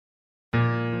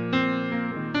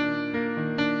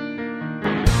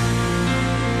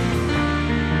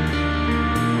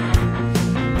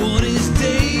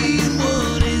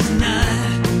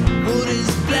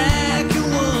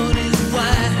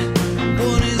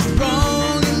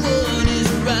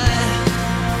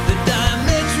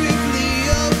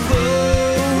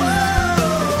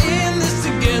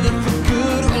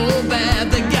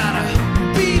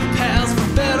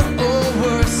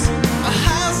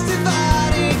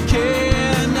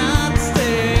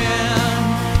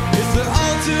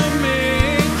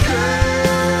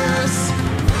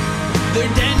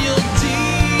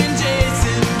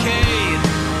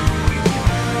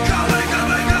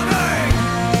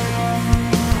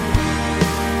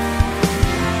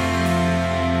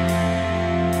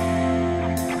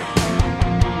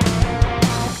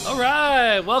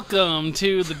right, welcome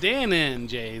to the Dan and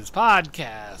Jay's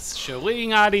podcast, showing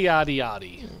yaddy yaddy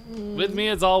yaddy. With me,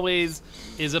 as always,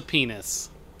 is a penis.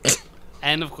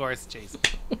 And, of course, Jason,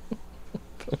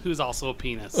 who's also a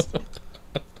penis.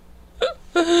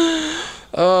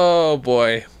 Oh,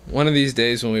 boy. One of these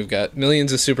days when we've got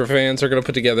millions of super fans are going to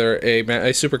put together a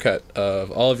supercut of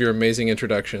all of your amazing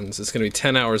introductions. It's going to be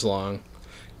 10 hours long.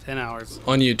 10 hours.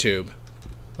 On YouTube.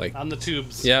 On the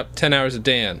tubes. Yep, 10 hours of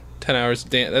Dan. 10 hours of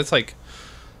Dan. That's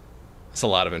a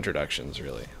lot of introductions,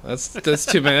 really. That's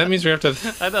too many. That means we have to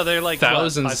have I know, they're like,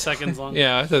 thousands. 5 seconds long?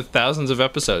 Yeah, thousands of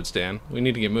episodes, Dan. We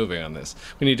need to get moving on this.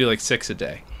 We need to do 6 a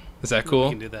day. Is that cool? We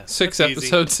can do that. 6 That's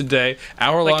episodes a day,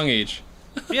 hour long each.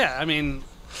 Yeah, I mean,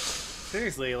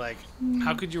 seriously,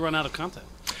 how could you run out of content?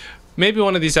 Maybe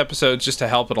one of these episodes, just to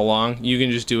help it along, you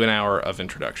can just do an hour of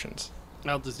introductions.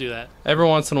 I'll just do that. Every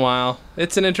once in a while,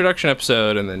 it's an introduction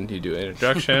episode, and then you do an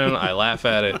introduction, I laugh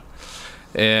at it,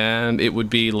 and it would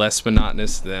be less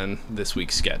monotonous than this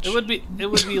week's sketch. It would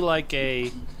be like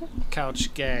a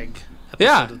couch gag episode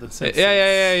Yeah, of The Simpsons.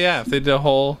 yeah. If they did a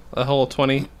whole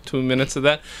 22 minutes of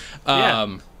that.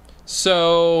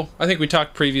 So, I think we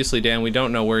talked previously, Dan, we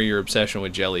don't know where your obsession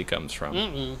with jelly comes from.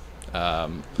 I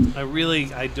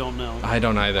don't know. I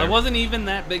don't either. I wasn't even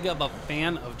that big of a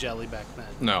fan of jelly back then.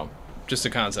 No, just the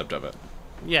concept of it.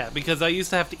 Yeah, because I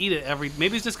used to have to eat it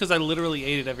maybe it's just because I literally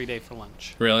ate it every day for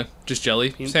lunch. Really? Just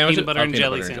jelly sandwiches? Peanut butter and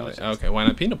jelly sandwiches. Okay, why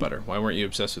not peanut butter? Why weren't you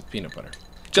obsessed with peanut butter?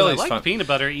 Jelly's Jelly's I liked fun. peanut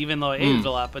butter, even though I ate it a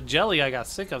lot, but jelly I got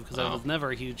sick of because I Oh. was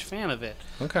never a huge fan of it.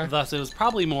 Okay. Thus, it was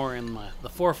probably more in the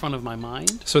forefront of my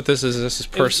mind. So this is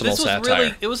personal This was satire.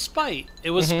 really, it was spite. It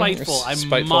was spiteful. I'm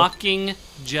spiteful. mocking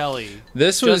jelly.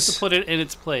 This just was to put it in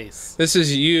its place. This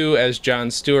is you as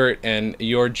Jon Stewart, and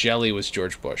your jelly was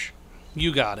George Bush.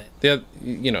 You got it.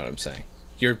 You know what I'm saying.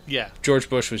 Your Yeah. George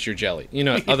Bush was your jelly. You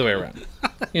know, other way around.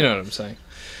 You know what I'm saying.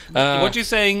 What you're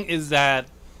saying is that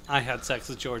I had sex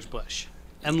with George Bush.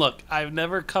 And look, I've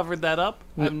never covered that up.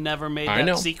 I've never made I that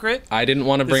know. secret. I didn't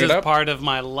want to bring This it is up. part of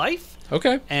my life.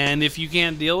 Okay. And if you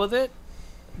can't deal with it,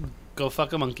 go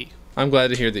fuck a monkey. I'm glad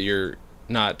to hear that you're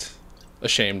not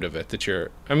ashamed of it. You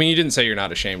didn't say you're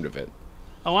not ashamed of it.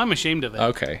 Oh, I'm ashamed of it.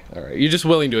 Okay, all right. You're just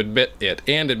willing to admit it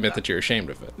and admit that you're ashamed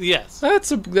of it. Yes.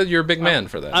 You're a big man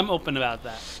for that. I'm open about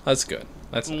that. That's good.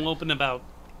 That's I'm nice. open about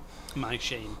my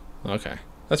shame. Okay,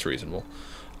 that's reasonable.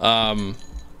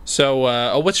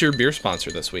 So, what's your beer sponsor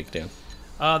this week, Dan?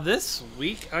 This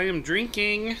week I am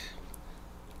drinking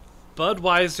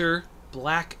Budweiser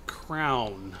Black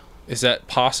Crown. Is that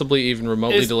possibly even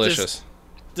remotely It's delicious?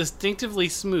 Distinctively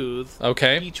smooth.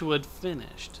 Okay. Beechwood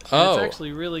finished. Oh. It's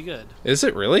actually really good. Is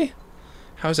it really?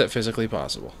 How is that physically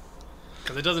possible?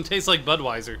 Because it doesn't taste like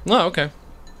Budweiser. Oh, okay.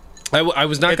 I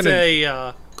was not It's going to...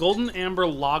 a golden amber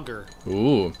lager.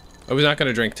 Ooh. I was not going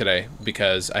to drink today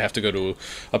because I have to go to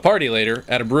a party later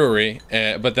at a brewery,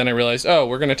 but then I realized,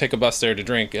 we're going to take a bus there to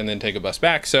drink and then take a bus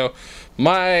back. So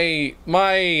my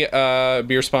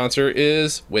beer sponsor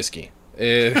is whiskey.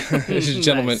 This is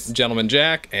Nice. Gentleman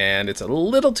Jack, and it's a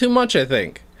little too much, I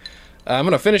think. I'm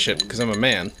going to finish it because I'm a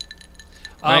man.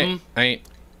 I ain't...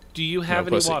 Do you have No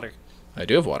any pussy. water? I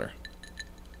do have water.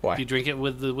 Why? Do you drink it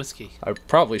with the whiskey? I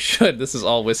probably should. This is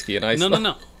all whiskey and ice.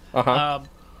 No. Uh-huh.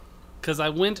 Because I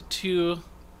went to...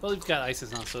 Well, we've got ice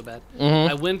is not so bad. Mm-hmm.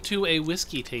 I went to a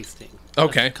whiskey tasting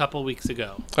Okay. a couple weeks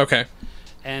ago. Okay.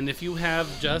 And if you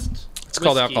have just It's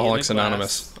called whiskey in a Alcoholics glass,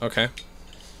 Anonymous. Okay.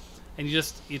 and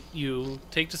you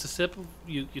take just a sip of,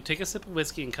 you take a sip of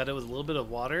whiskey and cut it with a little bit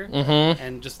of water, Mm-hmm.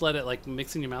 and just let it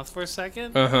mix in your mouth for a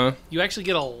second, Uh-huh. you actually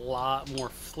get a lot more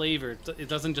flavor. It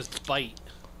doesn't just bite.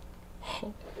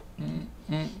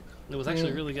 It was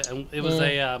actually really good. And it was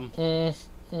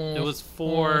it was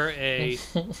for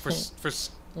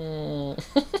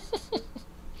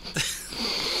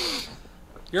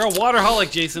You're a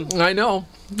waterholic, Jason. I know.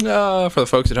 For the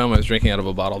folks at home, I was drinking out of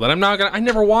a bottle, but I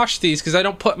never wash these because I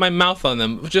don't put my mouth on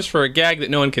them, just for a gag that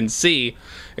no one can see,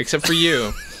 except for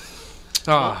you.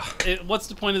 What's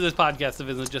the point of this podcast if it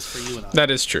isn't just for you and I?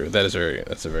 That is true. That's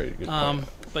a very good point.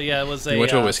 But yeah, it was You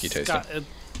went to a whiskey tasting.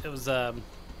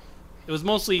 It was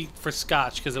mostly for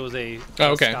Scotch because it was a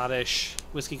okay. Scottish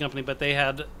whiskey company, but they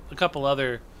had a couple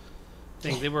other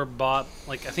things. They were bought,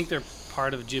 I think they're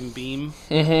part of Jim Beam.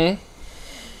 Mm-hmm.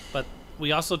 But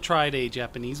we also tried a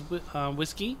Japanese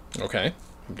whiskey. Okay.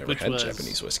 I've never had was-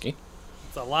 Japanese whiskey.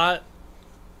 It's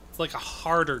like a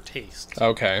harder taste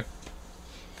Okay.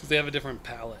 because they have a different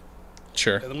palate.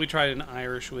 Sure. And then we tried an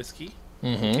Irish whiskey.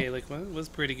 Mm-hmm. Gaelic one. It was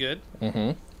pretty good. Mm-hmm.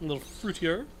 A little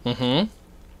fruitier. Mm-hmm.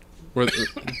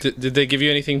 Did they give you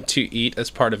anything to eat as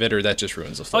part of it, or that just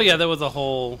ruins the Oh flavor? yeah, there was a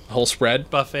whole Whole spread?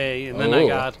 buffet, and then I Oh.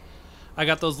 got I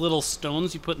got those little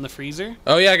stones you put in the freezer.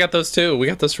 Oh yeah, I got those too. We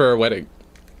got those for our wedding.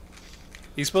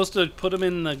 You're supposed to put them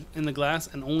in the glass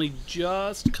and only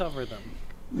just cover them.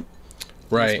 You're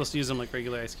Right. supposed to use them like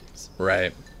regular ice cubes.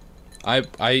 Right.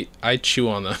 I chew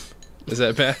on them. Is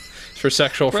that bad? For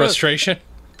sexual frustration?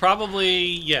 Probably,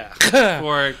 yeah.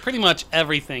 For pretty much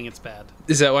everything, it's bad.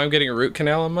 Is that why I'm getting a root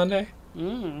canal on Monday?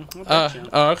 I bet you.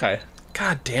 Oh, okay.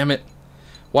 God damn it.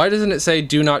 Why doesn't it say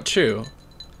do not chew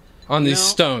on these know-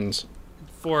 stones?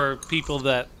 For people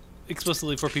that,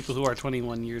 explicitly for people who are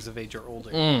 21 years of age or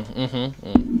older.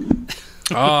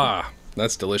 Ah,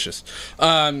 that's delicious.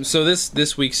 So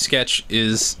this week's sketch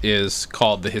is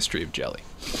called The History of Jelly.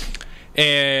 What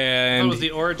And was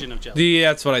the origin of jelly?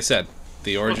 that's what I said.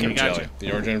 The origin Okay, of gotcha. jelly.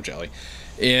 The origin of jelly.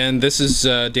 And this is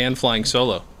Dan flying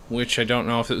solo, which I don't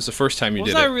know if it was the first time you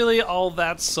Was did I it. really all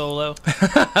that solo?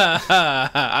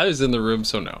 I was in the room,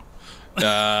 so no.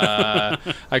 I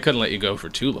couldn't let you go for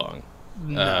too long.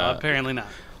 No, apparently not.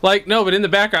 Like, no, but in the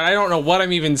background, I don't know what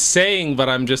I'm even saying, but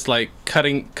I'm just, like,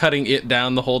 cutting it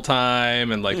down the whole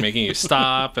time and, like, making you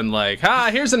stop and, like,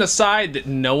 here's an aside that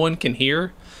no one can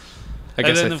hear. I And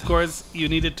guess then, of course, you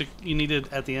needed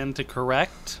at the end to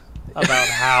correct about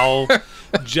how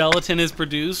gelatin is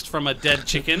produced from a dead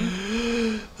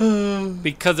chicken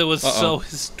because it was so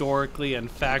historically and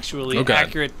factually Oh, God.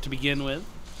 accurate to begin with.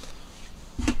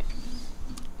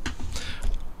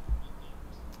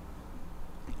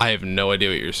 I have no idea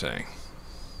what you're saying.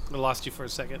 I lost you for a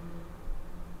second.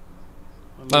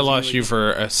 I lost you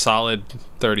for a solid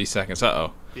 30 seconds.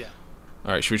 Uh-oh. Yeah.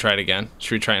 All right, should we try it again?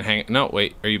 Should we try and hang... No,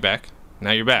 wait, are you back?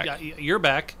 Now you're back. Yeah, you're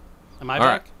back. Am I All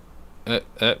right.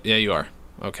 back? Yeah, you are.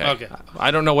 Okay. Okay.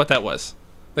 I don't know what that was.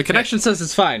 The connection says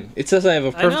it's fine. It says I have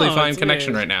a perfectly I know, fine it's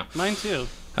connection weird. right now. Mine too.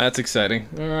 That's exciting.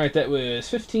 All right, that was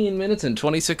 15 minutes and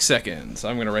 26 seconds.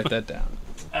 I'm going to write that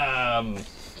down.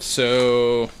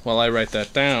 So while I write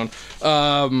that down,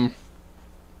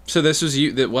 so this was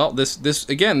you that this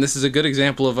again, this is a good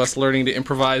example of us learning to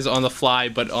improvise on the fly,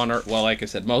 but on our, well, like I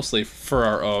said, mostly for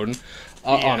our own,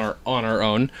 on our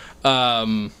own.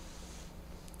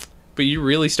 But you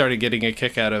really started getting a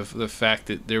kick out of the fact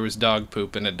that there was dog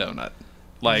poop in a donut.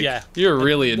 Like, Yeah. you're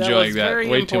really enjoying that was that very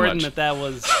way too important much. that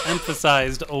was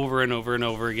emphasized over and over and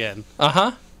over again.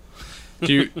 Uh-huh.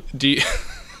 Do you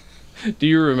do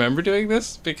you remember doing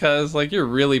this? Because like you're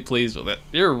really pleased with it.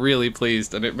 You're really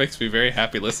pleased, and it makes me very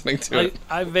happy listening to it.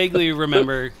 I vaguely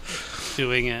remember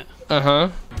doing it. Uh-huh.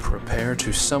 Prepare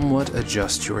to somewhat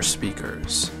adjust your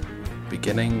speakers.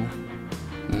 Beginning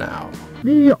now.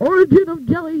 The Origin of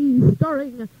Jelly,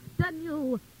 starring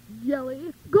Daniel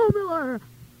Jelly Gomiller.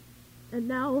 And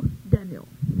now, Daniel.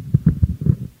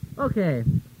 Okay,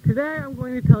 today I'm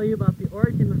going to tell you about the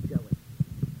origin of jelly.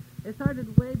 It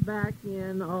started way back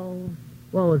in,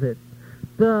 what was it?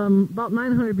 About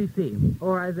 900 BC,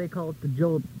 or as they call it,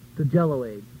 the Jello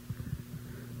Age.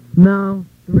 Now,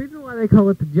 the reason why they call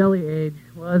it the Jelly Age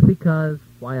was because,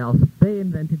 why else? They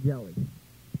invented jelly.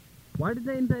 Why did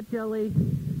they invent jelly?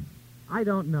 I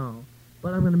don't know,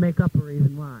 but I'm going to make up a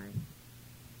reason why.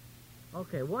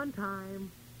 Okay, one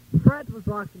time, Fred was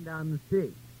walking down the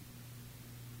street.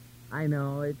 I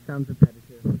know, it sounds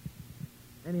repetitive.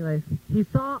 Anyways, he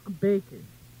saw a baker.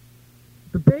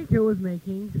 The baker was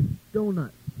making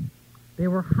donuts. They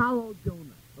were hollow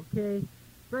donuts, okay?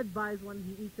 Fred buys one,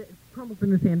 he eats it, it crumbles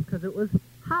in his hand because it was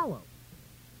hollow.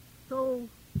 So,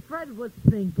 Fred was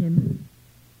thinking,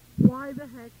 why the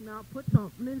heck not put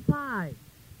something inside?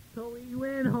 So he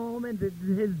went home and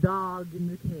visited his dog in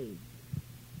the cage.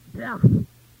 Yeah.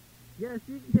 Yes,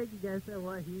 you can take a guess at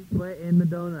what he put in the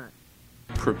donut.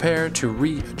 Prepare to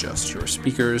readjust your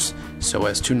speakers so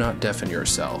as to not deafen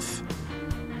yourself.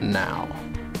 Now.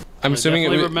 I'm assuming it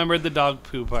definitely was... remembered the dog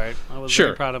poo part. I was Sure.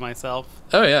 very proud of myself.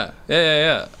 Oh, yeah.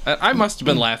 Yeah. I must have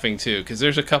been laughing, too, because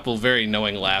there's a couple very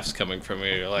knowing laughs coming from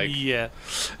you. You're like, Yeah.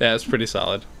 yeah, it's pretty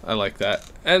solid. I like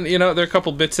that. And, you know, there are a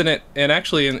couple bits in it, and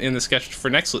actually in the sketch for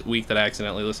next week that I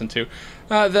accidentally listened to,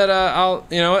 that I'll,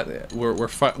 you know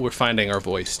what, we're finding our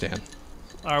voice, Dan.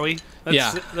 Are we?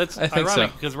 Yeah, That's I think ironic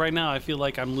so. because right now I feel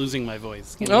like I'm losing my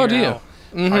voice. Can Oh, hear do you?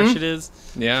 how harsh it is?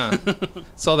 Yeah.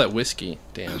 It's all that whiskey,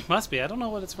 Dan. Must be. I don't know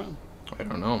what it's from. I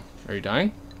don't know. Are you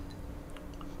dying?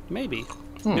 Maybe.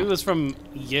 Hmm. Maybe it was from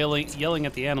yelling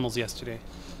at the animals yesterday.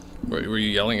 Were you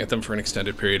yelling at them for an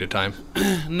extended period of time?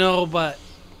 No, but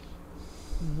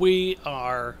we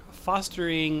are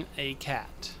fostering a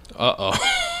cat. Uh-oh.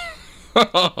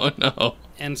 Oh, no.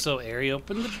 And so Ari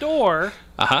opened the door,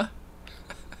 Uh-huh.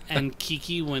 and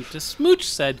Kiki went to smooch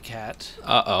said cat.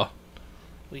 Uh-oh.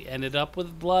 We ended up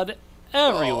with blood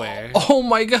everywhere. Oh,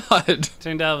 my God.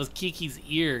 Turned out it was Kiki's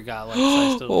ear got like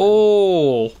sliced open.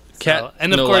 Oh. Cat,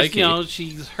 and of no course, likey. you know,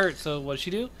 she's hurt. So what does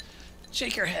she do?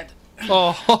 Shake her head.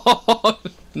 Oh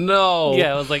no!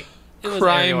 Yeah, it was like it was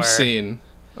crime everywhere. scene.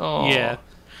 Oh Yeah.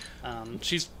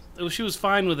 She was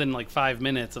fine within like 5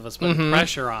 minutes of us putting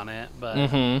pressure on it, but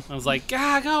I was like,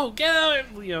 go, get out,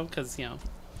 you know, because, you know.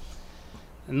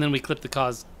 And then we clipped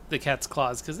the cat's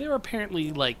claws, because they were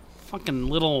apparently like fucking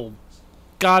little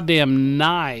goddamn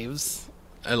knives.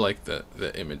 I like the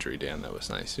imagery, Dan. That was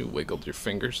nice. You wiggled your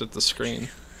fingers at the screen.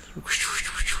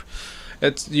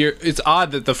 It's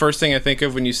odd that the first thing I think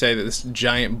of when you say that this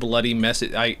giant bloody mess.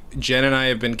 Jen and I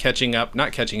have been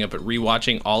not catching up, but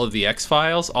rewatching all of the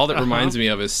X-Files. All that reminds me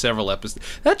of is several episodes.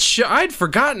 I'd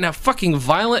forgotten how fucking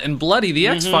violent and bloody the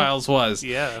X-Files was.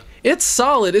 Yeah. It's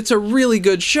solid. It's a really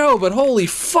good show, but holy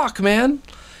fuck, man.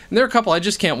 And there are a couple I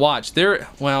just can't watch.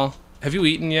 Well, have you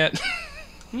eaten yet?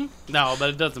 No, but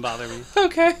it doesn't bother me.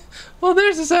 Okay. Well,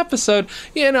 there's this episode.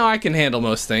 You know, I can handle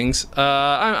most things.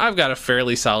 I've got a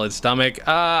fairly solid stomach.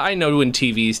 I know when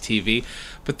TV's TV.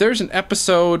 But there's an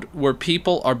episode where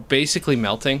people are basically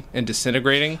melting and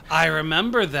disintegrating. I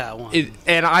remember that one.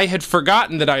 And I had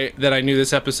forgotten that I knew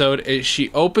this episode.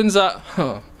 She opens up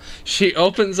a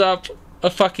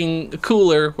fucking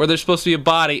cooler where there's supposed to be a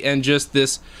body, and just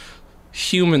this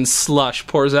human slush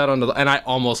pours out onto and I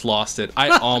almost lost it. I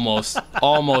almost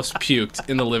puked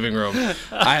in the living room.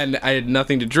 I had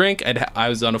nothing to drink. I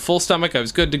was on a full stomach. I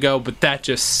was good to go, but that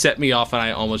just set me off, and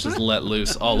I almost just let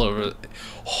loose all over.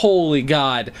 Holy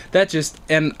God, that just,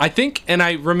 and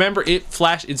I remember it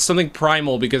flashed. It's something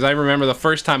primal, because I remember the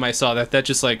first time I saw that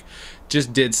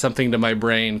just did something to my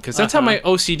brain, because that's how my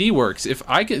OCD works. If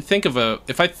I think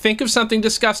of something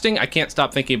disgusting, I can't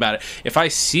stop thinking about it. If I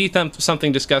see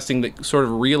something disgusting that sort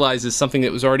of realizes something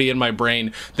that was already in my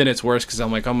brain, then it's worse, because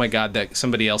I'm like, oh my God, that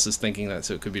somebody else is thinking that,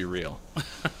 so it could be real.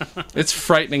 It's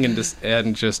frightening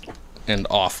and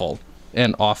awful.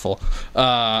 And awful.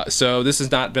 So this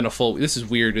has not been this is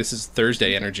weird. This is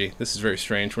Thursday energy. This is very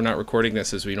strange. We're not recording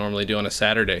this as we normally do on a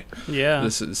Saturday. Yeah.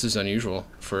 This is unusual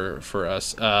for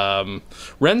us.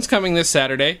 Ren's coming this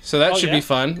Saturday, so that should be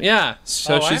fun. Yeah.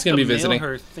 So she's going to be visiting. Mail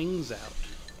her things out.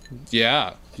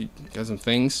 Yeah. You got some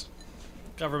things?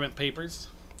 Government papers.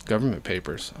 Government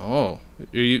papers. Oh.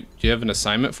 Do you have an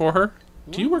assignment for her?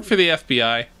 Do you work for the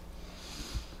FBI?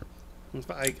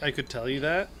 I could tell you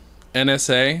that.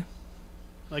 NSA?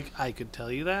 Like, I could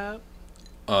tell you that.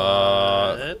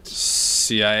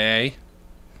 CIA?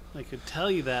 I could tell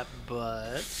you that,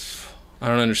 but I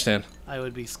don't understand. I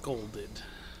would be scolded.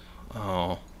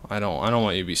 Oh, I don't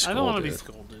want you to be scolded. I don't want to be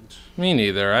scolded. Me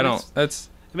neither. It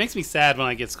makes me sad when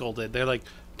I get scolded. They're like,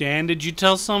 Dan, did you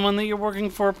tell someone that you're working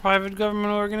for a private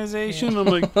government organization? I'm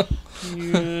like,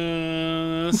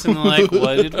 yes. And they're like,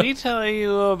 what did we tell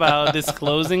you about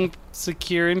disclosing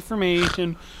secure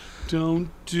information? Don't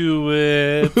do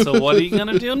it. So what are you going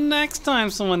to do next time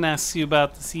someone asks you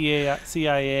about the CIA,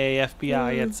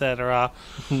 FBI, etc.?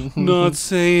 Not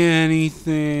say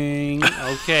anything.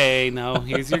 Okay, no,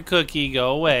 here's your cookie.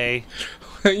 Go away.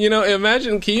 Can you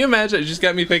imagine? It just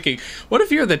got me thinking, what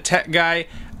if you're the tech guy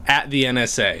at the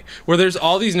NSA, where there's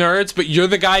all these nerds, but you're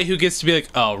the guy who gets to be like,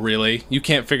 oh, really? You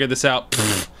can't figure this out?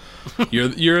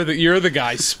 You're the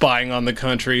guy spying on the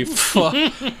country.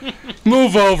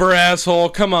 Move over, asshole.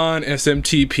 Come on,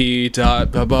 SMTP. Blah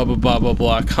blah blah blah blah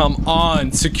blah. Come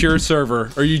on, secure server.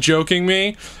 Are you joking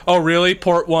me? Oh really?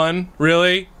 Port 1?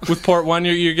 Really? With port 1,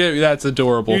 you're getting, that's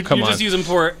adorable. You're just using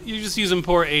port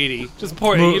 80. Just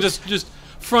port 80. You're just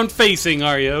front facing,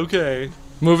 are you? Okay.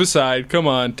 Move aside. Come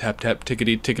on. Tap tap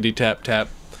tickety tickety tap tap.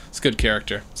 It's a good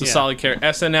character. It's a solid character.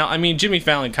 SNL. I mean, Jimmy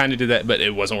Fallon kind of did that, but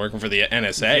it wasn't working for the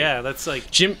NSA. Yeah, that's like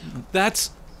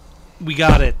we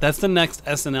got it. That's the next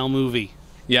SNL movie.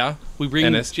 Yeah. We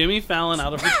bring Jimmy Fallon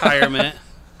out of retirement.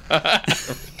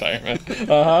 He's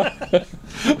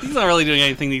not really doing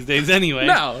anything these days anyway.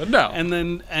 No.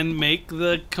 And make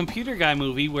the computer guy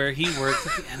movie where he works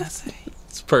at the NSA.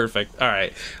 It's perfect. All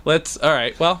right.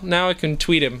 Well, now I can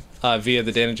tweet him via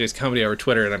the Dan and Jay's Comedy Hour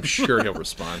Twitter, and I'm sure he'll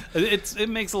respond. It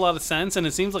makes a lot of sense, and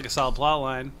it seems like a solid plot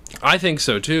line. I think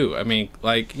so too. I mean,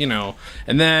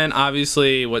 and then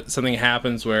obviously something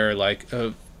happens where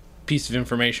a piece of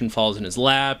information falls in his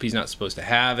lap. He's not supposed to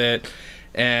have it.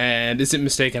 And is it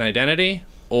mistaken identity?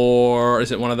 Or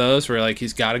is it one of those where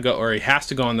he's got to go, or he has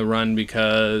to go on the run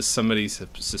because somebody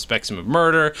suspects him of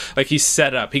murder? He's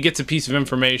set up. He gets a piece of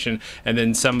information, and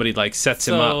then somebody sets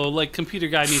him up. So computer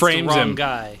guy meets the wrong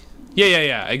guy.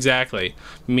 Yeah, exactly.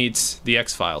 Meets the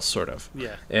X-Files, sort of.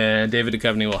 Yeah. And David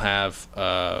Duchovny will have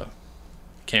a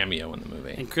cameo in the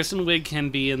movie. And Kristen Wiig can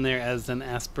be in there as an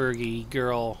Aspergy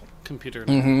girl computer.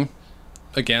 Mm-hmm.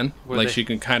 again. Were Like they- she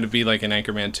can kind of be like an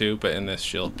Anchorman too, but in this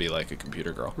she'll be like a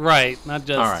computer girl. Right, not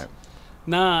just All right.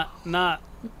 not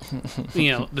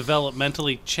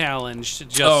developmentally challenged,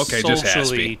 just Oh, okay, just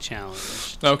socially Aspie.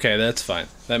 challenged. Okay, that's fine.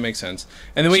 That makes sense.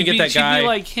 And then we get that guy. She'd be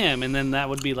like him, and then that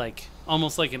would be like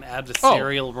almost like an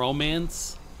adversarial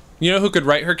romance. You know who could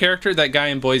write her character? That guy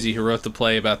in Boise who wrote the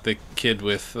play about the kid who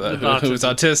was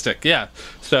autistic. Yeah,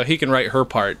 so he can write her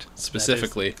part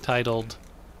specifically. That is titled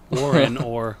Warren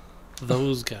or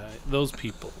those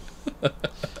people.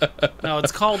 No,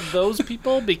 it's called Those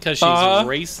People because she's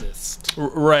racist.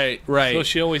 Right. So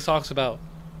she always talks about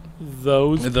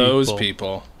those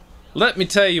people. Let me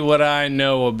tell you what I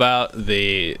know about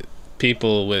the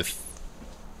people with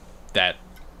that.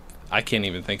 I can't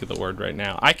even think of the word right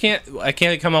now. I can't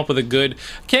come up with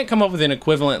an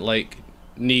equivalent like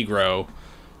Negro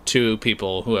to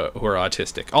people who are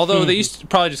autistic. Although they used to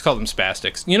probably just call them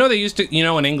spastics.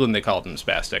 In England they called them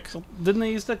spastics. Didn't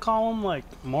they used to call them like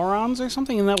morons or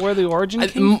something? Isn't that where the origin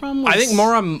came from? I think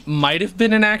moron might have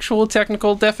been an actual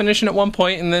technical definition at one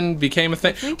point and then became a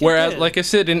thing. Whereas, like I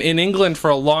said, in England for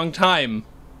a long time,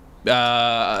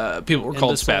 people were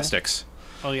called spastics.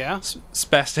 Oh yeah,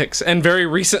 Spastics, and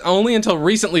only until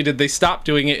recently did they stop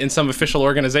doing it in some official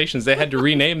organizations. They had to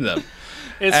rename them.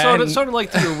 It's sort of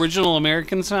like the original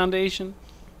Americans Foundation.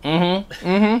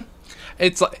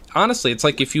 It's like, honestly, it's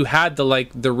like if you had the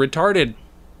retarded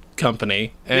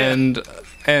company and it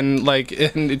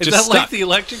Is just that stuck. like the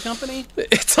electric company?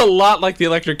 It's a lot like the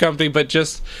electric company, but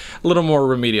just a little more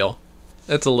remedial.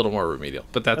 It's a little more remedial,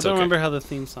 but that's I don't okay. remember how the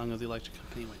theme song of the electric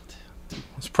company went.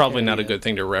 It's probably not a good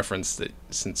thing to reference that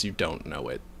since you don't know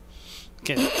it.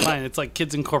 Okay, fine. It's like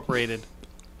Kids Incorporated.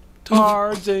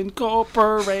 Tards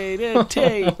Incorporated.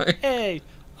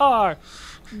 T-A-R.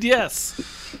 Yes.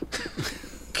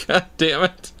 God damn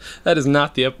it. That is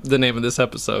not the name of this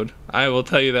episode. I will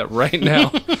tell you that right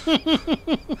now.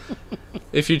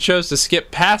 If you chose to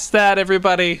skip past that,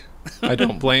 everybody, I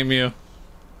don't blame you.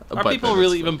 Are people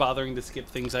really even bothering to skip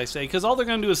things I say? Because all they're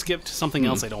going to do is skip to something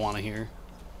else they don't want to hear.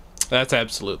 That's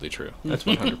absolutely true. That's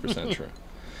 100% true.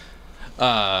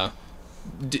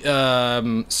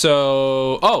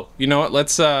 You know what?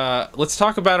 Let's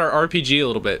talk about our RPG a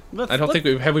little bit.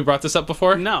 Have we brought this up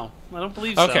before? No, I don't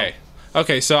believe so.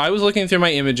 Okay, so I was looking through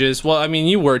my images. Well, I mean,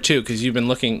 you were too, because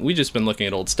we just been looking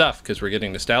at old stuff because we're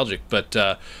getting nostalgic. But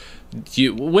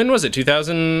when was it?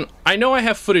 2000? I know I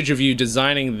have footage of you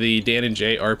designing the Dan and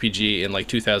Jay RPG in like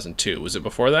 2002. Was it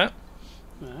before that?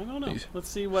 I don't know. Let's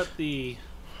see what the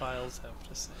files have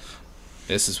to say.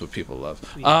 This is what people love.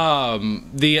 Yeah.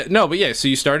 So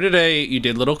you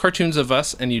did little cartoons of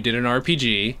us, and you did an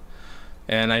RPG.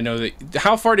 And I know that.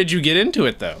 How far did you get into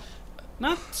it, though?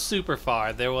 Not super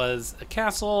far. There was a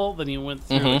castle, then you went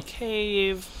through a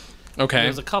cave. Okay. There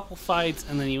was a couple fights,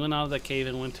 and then you went out of that cave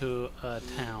and went to a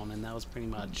town, and that was pretty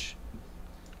much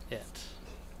it.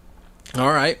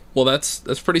 All right. Well, that's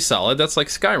pretty solid. That's like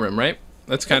Skyrim, right?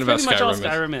 That's kind of how pretty much all Skyrim is.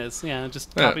 Skyrim is. Yeah,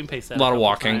 just copy and paste that. A lot of couple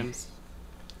walking. times.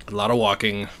 A lot of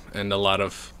walking, and a lot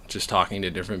of just talking to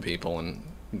different people and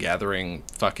gathering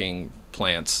fucking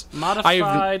plants.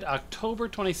 Modified October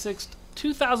 26th,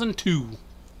 2002.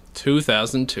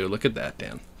 2002. Look at that,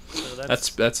 Dan. So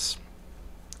That's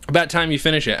about time you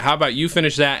finish it. How about you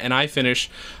finish that and I finish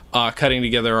cutting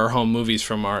together our home movies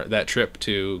from that trip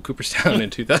to Cooperstown in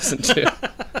 2002.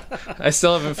 I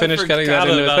still haven't finished cutting that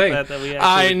into a thing.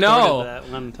 I know. That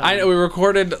one time. I know. We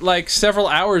recorded like several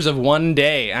hours of one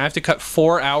day. I have to cut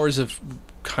 4 hours of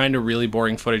kind of really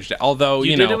boring footage. Although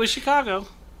you did it with Chicago.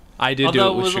 I did do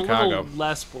it with Chicago. Chicago. A little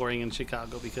less boring in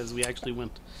Chicago because we actually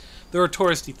went. There were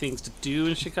touristy things to do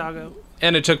in Chicago.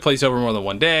 And it took place over more than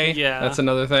one day. Yeah. That's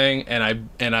another thing. And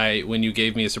I when you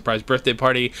gave me a surprise birthday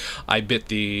party, I bit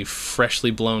the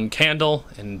freshly blown candle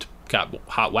and got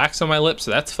hot wax on my lips,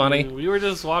 so that's funny. We were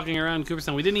just walking around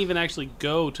Cooperstown. We didn't even actually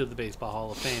go to the Baseball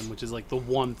Hall of Fame, which is like the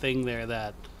one thing there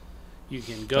that you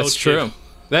can go to. That's true.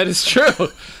 That is true.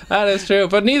 That is true.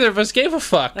 But neither of us gave a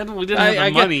fuck. And we didn't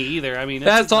have the money either. I mean,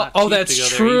 that's all. Oh, to that's go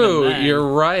there true. even then. You're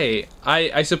right.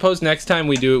 I suppose next time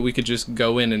we do it, we could just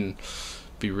go in and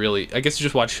be really. I guess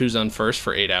just watch Who's On First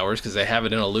for 8 hours because they have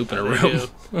it in a loop in a room.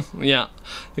 Yeah,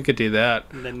 we could do that.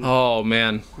 Oh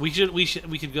man, we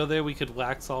could go there. We could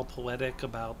wax all poetic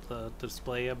about the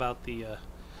display about the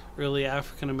early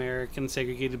African American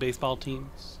segregated baseball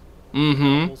teams. Mm-hmm.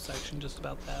 A whole section just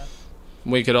about that.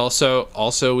 We could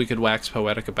also we could wax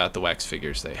poetic about the wax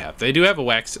figures they have. They do have a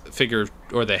wax figure,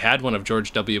 or they had one of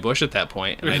George W. Bush at that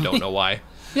point, and I don't know why.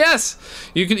 Yes,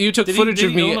 you took footage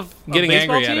of me getting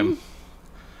angry at him.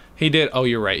 He did. Oh,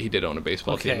 you're right. He did own a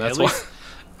baseball team. That's why.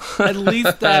 At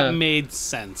least that made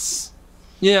sense.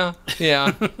 Yeah.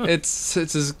 It's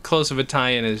as close of a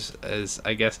tie-in as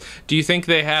I guess. Do you think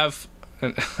they have?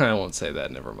 I won't say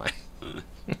that. Never mind.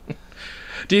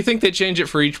 Do you think they change it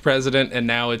for each president, and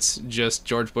now it's just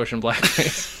George Bush and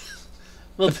blackface?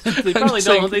 Well, they probably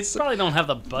don't. They probably don't have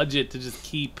the budget to just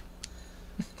keep,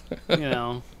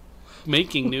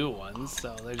 making new ones.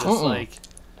 So they're just like.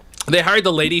 They hired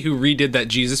the lady who redid that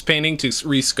Jesus painting to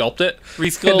resculpt it. They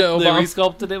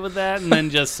resculpted it with that, and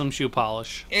then just some shoe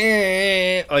polish.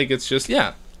 Like it's just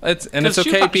it's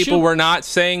okay. People, we're not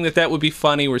saying that would be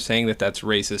funny. We're saying that that's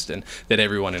racist and that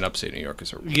everyone in upstate New York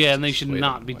is a racist. Yeah, and they should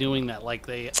not be doing that like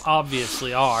they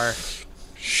obviously are.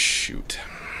 Shoot,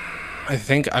 I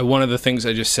think one of the things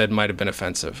I just said might have been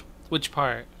offensive. Which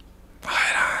part?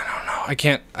 I don't know. I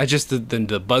can't. I just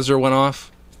the buzzer went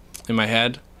off in my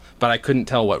head. But I couldn't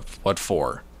tell what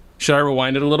for. Should I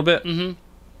rewind it a little bit? Mm-hmm.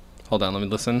 Hold on, let me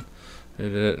listen.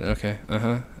 Okay.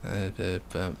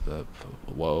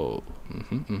 Whoa.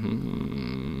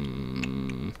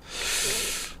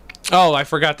 Oh, I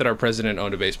forgot that our president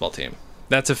owned a baseball team.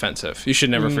 That's offensive. You should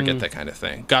never forget that kind of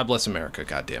thing. God bless America.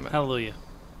 God damn it. Hallelujah.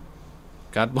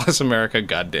 God bless America.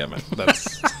 God damn it.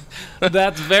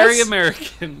 That's very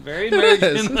American. Very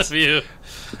American of you.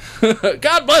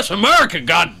 God bless America,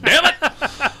 god damn it!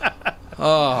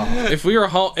 Oh, if we were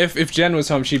home, if Jen was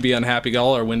home, she'd be unhappy.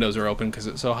 All our windows are open because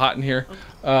it's so hot in here.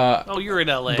 You're in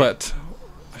LA. But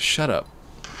shut up.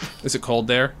 Is it cold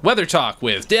there? Weather Talk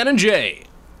with Dan and Jay.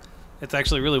 It's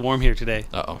actually really warm here today.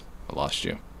 I lost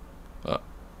you.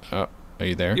 Are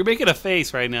you there? You're making a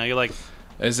face right now. You're like,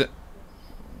 is it?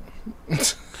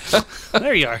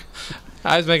 There you are.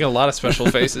 I was making a lot of special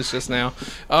faces just now.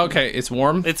 Okay, it's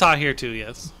warm. It's hot here too.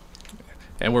 Yes.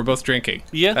 And we're both drinking.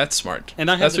 Yeah. That's smart.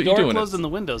 And I have the door closed and the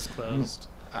windows closed.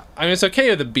 I mean, it's okay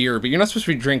with the beer, but you're not supposed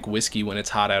to drink whiskey when it's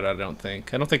hot out, I don't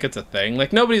think. I don't think it's a thing.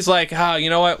 Like, nobody's like,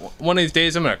 you know what? One of these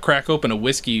days I'm going to crack open a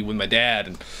whiskey with my dad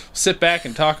and sit back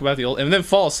and talk about and then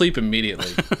fall asleep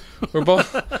immediately. We're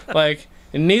both, like,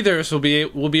 and neither of us will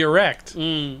be erect.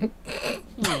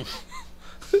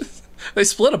 They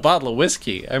split a bottle of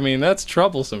whiskey. I mean, that's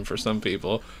troublesome for some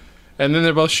people. And then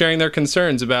they're both sharing their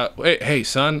concerns about, hey,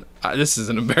 son, this is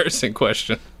an embarrassing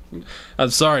question. I'm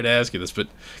sorry to ask you this, but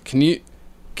can you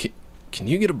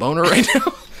get a boner right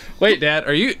now? Wait, Dad,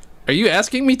 are you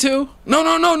asking me to?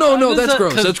 No, that's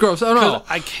gross. That's gross. Oh, no.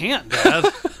 I can't,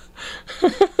 Dad.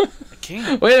 I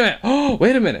can't. Wait a minute. Oh,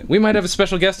 wait a minute. We might have a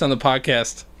special guest on the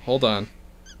podcast. Hold on.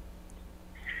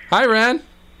 Hi, Ren.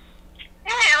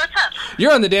 Hey, what's up?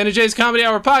 You're on the Dan and Jay's Comedy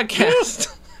Hour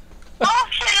podcast. Oh,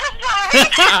 shit, sorry.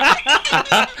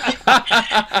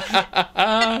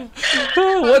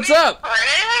 What's up?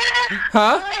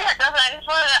 Huh?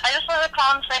 I just wanted to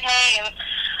call and say hey and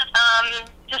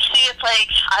just see if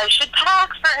I should pack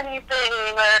for anything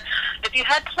or if you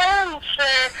had plans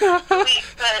for the week.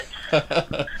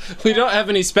 But we don't have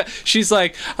any She's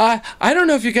like, I don't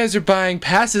know if you guys are buying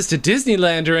passes to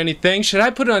Disneyland or anything. Should I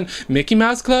put on Mickey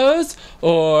Mouse clothes?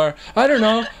 Or, I don't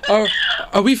know,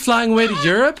 are we flying away to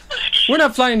Europe? We're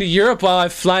not flying to Europe while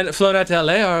I've flown out to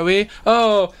LA, are we?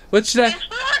 Oh, what should I... If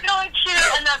we were going to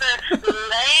another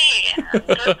land,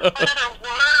 another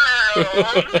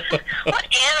world, what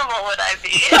animal would I be?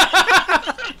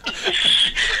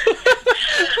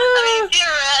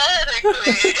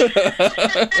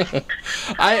 Theoretically.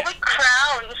 What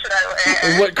crown should I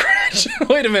wear?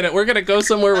 Wait a minute, we're going to go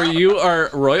somewhere where you are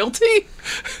royalty?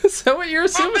 Is that what you're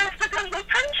assuming? Well, there's the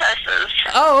princesses.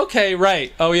 Oh, okay,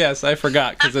 right. Oh, yes, I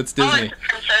forgot, because it's Disney.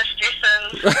 Princess Jason.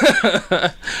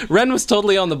 Ren was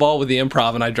totally on the ball with the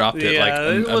improv, and I dropped it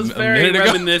it was very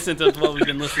reminiscent of what we've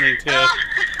been listening to.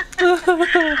 So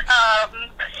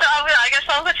I guess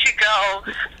I'll let you go.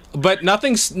 But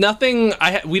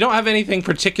we don't have anything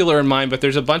particular in mind, but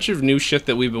there's a bunch of new shit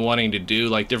that we've been wanting to do,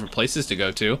 like different places to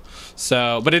go to.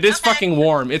 So, but it is fucking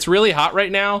warm. It's really hot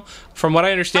right now. From what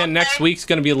I understand, next week's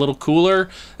going to be a little cooler.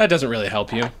 That doesn't really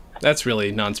help you. That's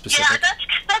really non-specific. Yeah,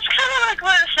 that's kind of like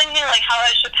what I was thinking, like how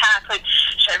I should pack. Like,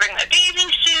 should I bring my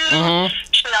bathing suit? Mm-hmm.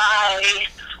 Should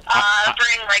I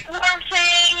bring like warm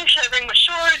things? Should I bring my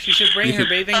shorts? You should bring her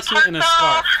bathing suit and a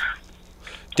scarf.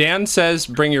 Dan says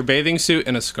bring your bathing suit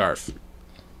and a scarf.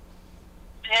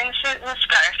 Bathing suit and a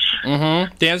scarf.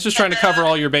 Mm-hmm. Dan's just trying to cover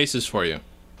all your bases for you.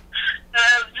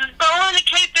 Just go on a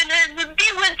cape and it'd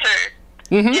be winter.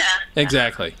 Mm-hmm. Yeah.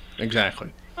 Exactly. Okay.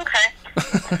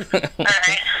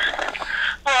 Alright.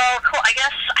 Well, cool. I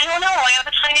guess, I don't know, I have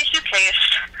a tiny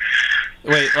suitcase.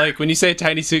 Wait, like, when you say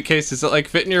tiny suitcase, does it, like,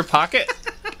 fit in your pocket?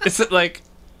 Is it, like,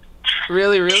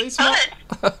 really, really small?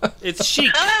 It's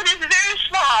chic. It's very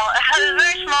small. It has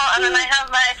very small, and then I have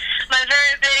my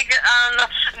very big,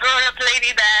 grown-up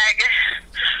lady bag,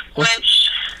 which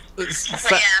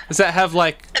Does that have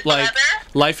like leather.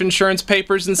 life insurance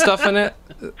papers and stuff in it?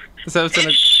 Is that what's in It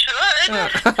it? should. It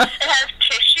has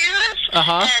tissues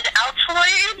Uh-huh. and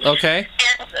Altoids. Okay.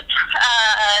 And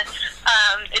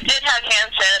it did have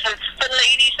hand sanitizer. The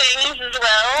lady things as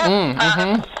well. A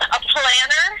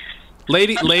planner.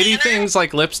 Lady planner? things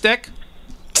like lipstick.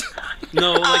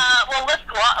 No, like Well, lip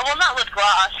gloss. Well, not lip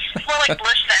gloss. More like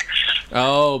Blistex.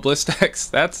 Oh, Blistex.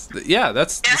 That's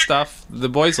the stuff the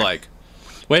boys like.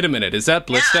 Wait a minute, is that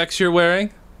Blistex you're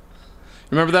wearing?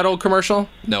 Remember that old commercial?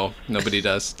 No, nobody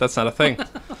does. That's not a thing. Oh,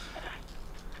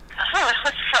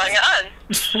 what's going on?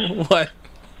 What?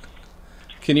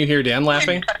 Can you hear Dan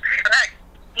laughing? Correct.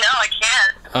 No, I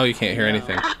can't. Oh, you can't hear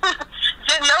anything.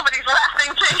 Nobody's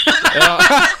laughing, Jason.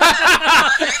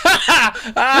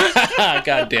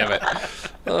 God damn it.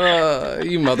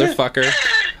 You motherfucker.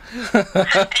 Do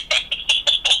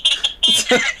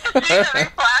you have any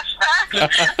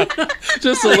flashbacks?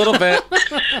 Just a little bit.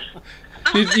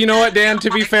 You know what, Dan? To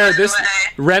be fair,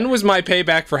 Ren was my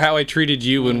payback for how I treated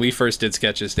you when we first did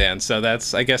sketches, Dan. So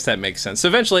I guess that makes sense. So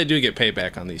eventually, I do get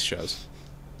payback on these shows,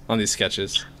 on these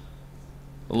sketches,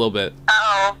 a little bit.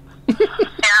 Oh.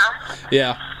 Yeah.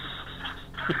 Yeah.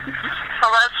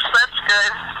 Well, that's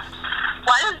good.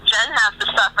 Why does Jen have to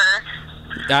suffer?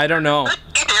 I don't know.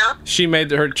 You do. She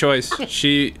made her choice.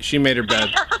 She made her bed.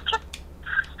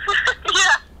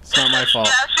 Yeah. It's not my fault.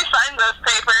 Yeah, she signed those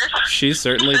papers. She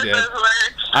certainly Said did. those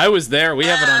words. I was there. We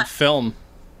have it on film.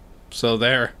 So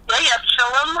there. Yeah, you have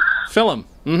Film. film.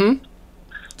 Mm-hmm.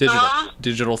 Digital. Film?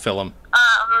 Digital film. Ooh.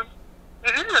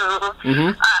 Mm-hmm. All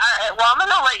right, well, I'm going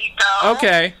to let you go.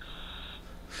 Okay.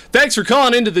 Thanks for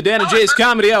calling into the Dan and Jay's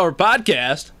Comedy Hour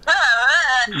podcast.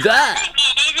 That.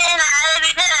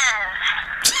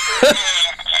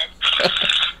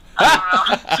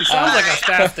 she sounds like a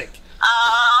spastic.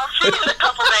 I'll see you in a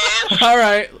couple days. All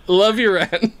right. Love you,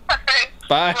 Ren. Alright.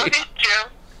 Bye. Love you too.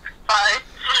 Bye.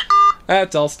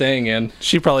 That's all staying in.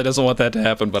 She probably doesn't want that to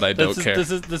happen, but I don't care.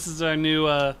 This is our new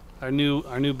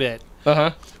bit.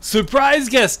 Uh-huh. Surprise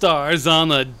guest stars on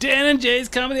the Dan and Jay's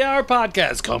Comedy Hour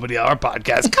podcast. Comedy Hour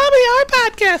podcast. Comedy Hour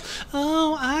podcast.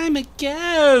 Oh, I'm a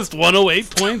guest.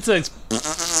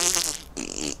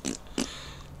 108.6.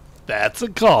 That's a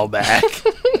callback.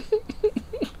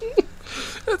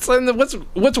 It's like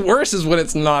what's worse is when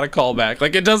it's not a callback.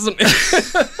 Like it doesn't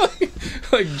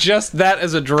like just that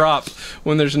as a drop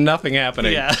when there's nothing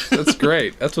happening. Yeah. That's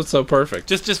great. That's what's so perfect.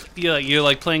 just you're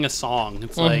like playing a song.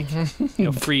 It's like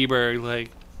Freebird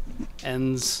like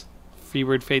ends,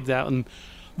 Freebird fades out, and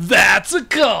that's a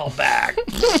callback.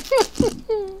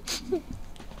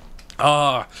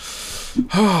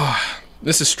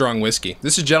 This is strong whiskey.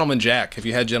 This is Gentleman Jack. Have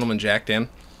you had Gentleman Jack, Dan?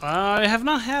 I have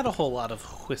not had a whole lot of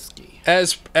whiskey.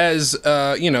 As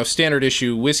standard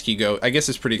issue whiskey go, I guess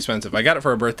it's pretty expensive. I got it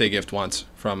for a birthday gift once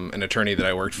from an attorney that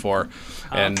I worked for,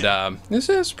 and this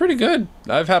is pretty good.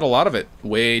 I've had a lot of it,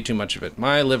 way too much of it.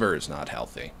 My liver is not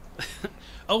healthy.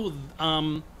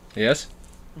 Yes.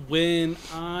 When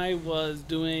I was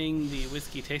doing the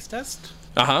whiskey taste test,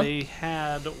 they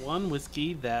had one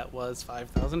whiskey that was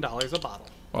 $5,000 a bottle.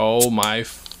 Oh my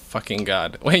fucking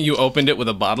god! Wait, you opened it with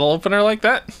a bottle opener like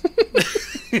that?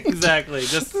 Exactly.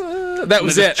 Just that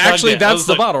was just it. chugged Actually, it. that's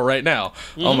the like, bottle right now.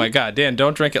 Oh my god, Dan,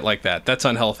 don't drink it like that. That's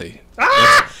unhealthy.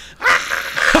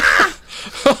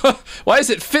 Why is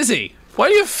it fizzy? Why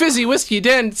do you have fizzy whiskey,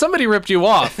 Dan? Somebody ripped you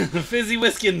off. fizzy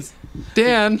whiskins.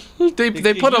 Dan,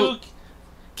 they put a.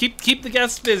 Keep the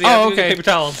guests busy. Oh, Use the okay. Paper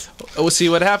towels. Oh, see,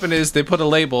 what happened is they put a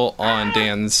label on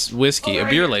Dan's whiskey, a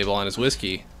beer label on his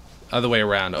whiskey. Other way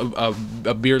around,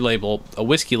 a beer label, a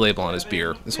whiskey label on his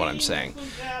beer is what I'm saying.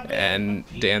 And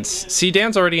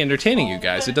Dan's already entertaining you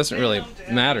guys. It doesn't really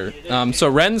matter. So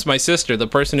Ren's my sister, the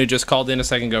person who just called in a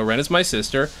second ago. Ren is my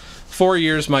sister, 4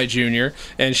 years my junior,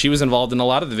 and she was involved in a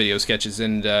lot of the video sketches.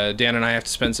 And Dan and I have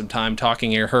to spend some time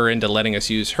talking her into letting us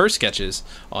use her sketches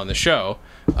on the show.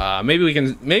 Maybe we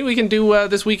can do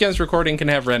this weekend's recording can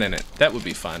have Ren in it. That would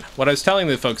be fun. What I was telling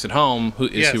the folks at home who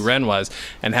Ren was,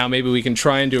 and how maybe we can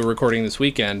try and do a recording this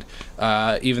weekend.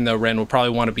 Even though Ren will probably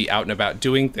want to be out and about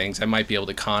doing things, I might be able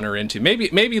to con her into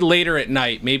maybe later at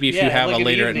night. Maybe if you have like a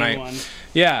later at evening night. one.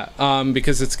 Yeah,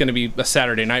 because it's going to be a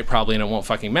Saturday night probably, and it won't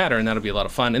fucking matter, and that'll be a lot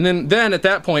of fun. And then at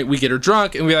that point, we get her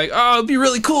drunk, and we're like, oh, it'd be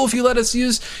really cool if you let us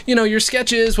use, your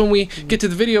sketches when we get to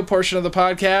the video portion of the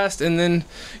podcast, and then,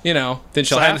 then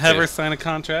she'll have her sign a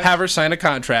contract. Have her sign a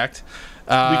contract.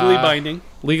 Legally binding.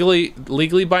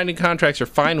 Legally binding contracts are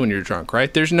fine when you're drunk,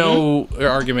 right? There's no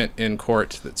argument in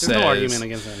court that says... There's no argument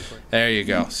against that in court. There you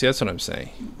go. See, that's what I'm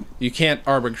saying. You can't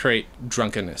arbitrate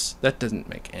drunkenness. That doesn't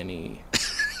make any...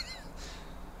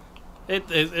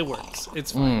 It works.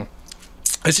 It's fine.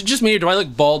 Is it just me, or do I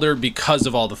look balder because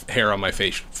of all the hair on my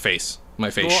face?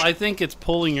 Well, I think it's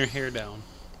pulling your hair down.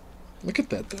 Look at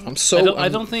that, though. I'm so. I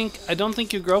don't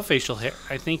think you grow facial hair.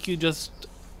 I think you just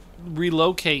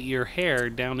relocate your hair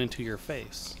down into your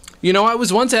face. You know, I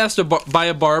was once asked by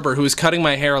a barber who was cutting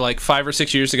my hair like 5 or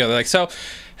 6 years ago. They're like, so,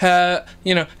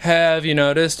 have you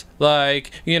noticed,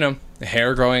 like, the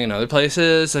hair growing in other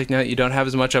places? Like, now you don't have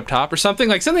as much up top or something.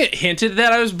 Like, something that hinted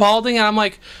that I was balding. And I'm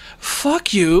like,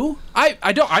 fuck you. I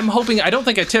don't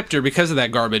think I tipped her because of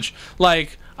that garbage.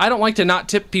 Like, I don't like to not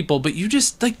tip people, but you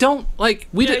just, like, don't, like,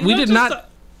 we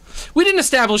didn't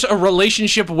establish a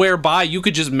relationship whereby you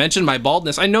could just mention my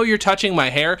baldness. I know you're touching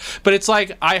my hair, but it's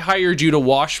like I hired you to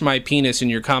wash my penis and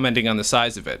you're commenting on the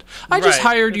size of it. I just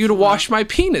hired you to wash my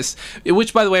penis,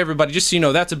 which, by the way, everybody, just so you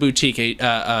know, that's a boutique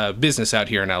business out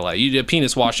here in LA.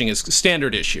 Penis washing is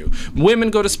standard issue. Women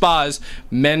go to spas,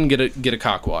 men get a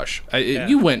cock wash.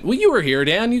 You were here,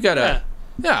 Dan. You got a...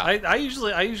 Yeah, I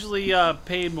usually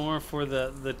pay more for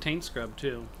the taint scrub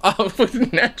too. Oh,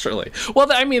 naturally.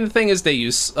 Well, I mean, the thing is, they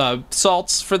use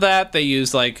salts for that. They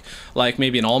use like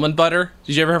maybe an almond butter.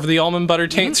 Did you ever have the almond butter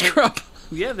taint scrub?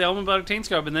 Yeah, the almond butter taint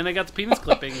scrub, and then I got the penis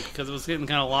clipping because it was getting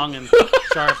kind of long and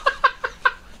sharp.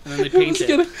 And then they paint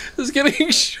it.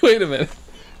 Wait a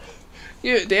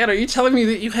minute, Dan, are you telling me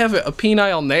that you have a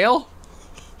penile nail?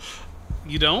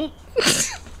 You don't?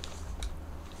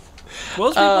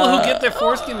 Most people who get their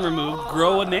foreskin removed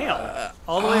grow a nail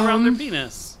all the way around their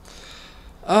penis.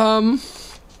 Dan?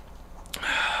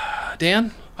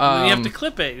 And you have to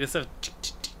clip it. You just have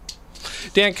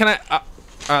Dan, can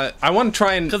I want to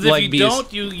try and... Because if you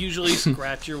don't, you usually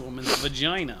scratch your woman's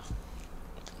vagina.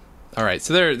 All right,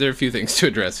 so there are a few things to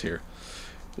address here.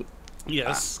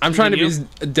 Yes. I'm trying to be as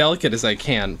delicate as I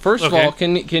can. First of all,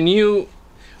 can you...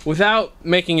 Without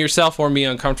making yourself or me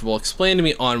uncomfortable, explain to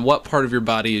me on what part of your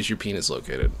body is your penis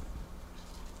located.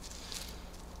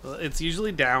 Well, it's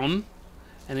usually down,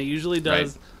 and it usually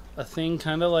does a thing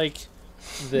kind of like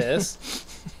this.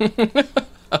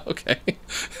 Okay,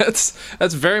 that's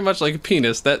very much like a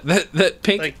penis. That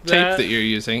pink like tape that you're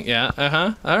using.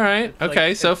 Yeah. All right. Okay.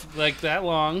 Like, so like that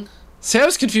long. See, I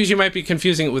was confused. You might be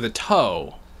confusing it with a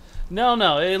toe. No.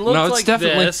 It looks it's like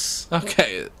definitely this.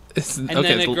 Okay. And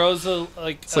then it grows a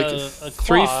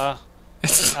claw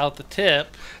out the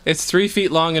tip. It's 3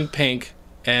 feet long and pink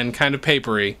and kind of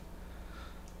papery,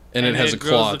 and it has a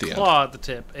claw at the end. Claw at the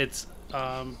tip. It's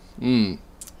well,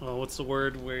 what's the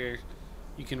word where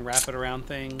you can wrap it around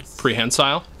things?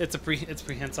 Prehensile. It's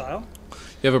prehensile.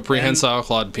 You have a prehensile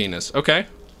clawed penis. Okay.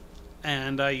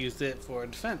 And I used it for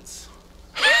defense.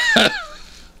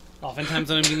 Oftentimes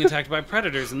when I'm being attacked by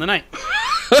predators in the night.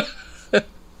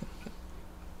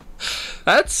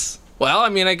 Well, I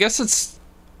mean, I guess it's...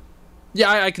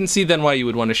 Yeah, I can see then why you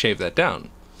would want to shave that down.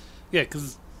 Yeah,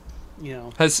 because,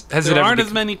 there aren't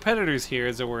as many predators here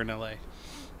as there were in LA.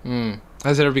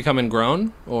 Has it ever become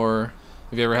ingrown, or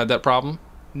have you ever had that problem?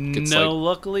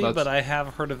 Luckily, but I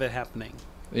have heard of it happening.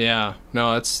 Yeah,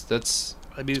 no, that's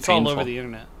I mean, it's painful. all over the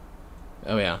internet.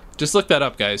 Oh, yeah. Just look that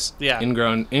up, guys. Yeah.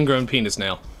 Ingrown penis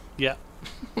nail. Yeah.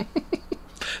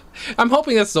 I'm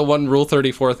hoping that's the one Rule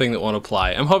 34 thing that won't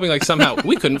apply. I'm hoping, like, somehow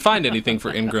we couldn't find anything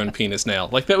for ingrown penis nail.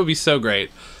 Like, that would be so great.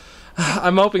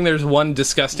 I'm hoping there's one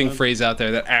disgusting phrase out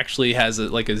there that actually has,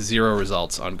 a 0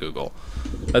 results on Google.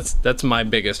 That's my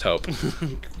biggest hope.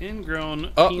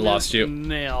 Ingrown penis lost you.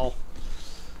 nail.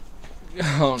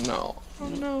 Oh, no. Oh,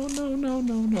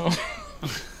 no.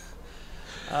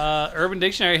 Urban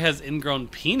Dictionary has ingrown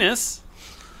penis.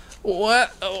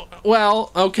 What? Oh,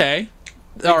 well, okay.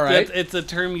 All right. It's a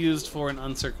term used for an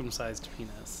uncircumcised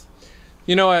penis.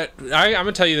 You know what? I'm going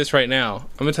to tell you this right now.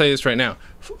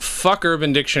 Fuck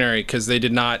Urban Dictionary, because they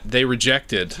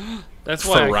rejected That's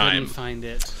why for I rhyme. couldn't find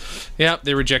it. Yeah,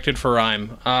 they rejected for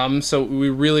rhyme. So we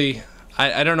really,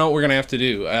 I don't know what we're going to have to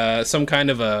do. Some kind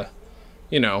of a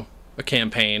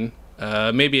campaign.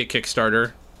 Maybe a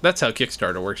Kickstarter. That's how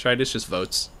Kickstarter works, right? It's just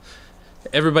votes.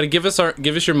 Everybody give us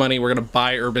your money. We're going to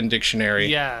buy Urban Dictionary.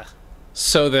 Yeah.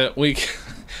 So that we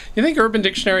you think Urban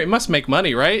Dictionary must make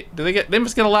money, right? They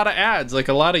must get a lot of ads, like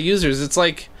a lot of users. It's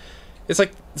like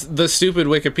the stupid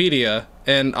Wikipedia,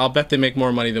 and I'll bet they make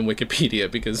more money than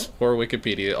Wikipedia, because poor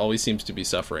Wikipedia always seems to be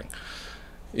suffering.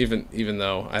 Even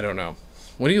though, I don't know.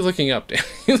 What are you looking up, Dan?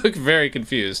 You look very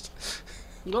confused.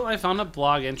 Well, I found a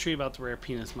blog entry about the rare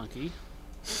penis monkey.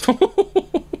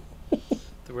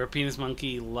 The rare penis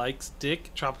monkey likes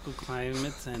dick, tropical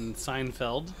climates, and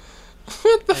Seinfeld.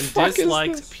 What the and fuck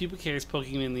dislikes is this? pubic hairs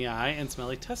poking him in the eye and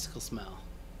smelly testicle smell.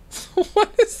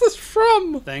 What is this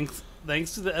from? Thanks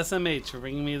to the SMH for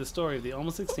bringing me the story of the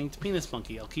almost extinct penis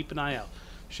monkey. I'll keep an eye out.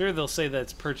 Sure, they'll say that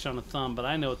it's perched on a thumb, but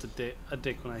I know it's a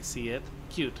dick when I see it.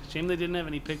 Cute. Shame they didn't have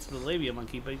any pics of the labia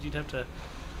monkey, but you'd have to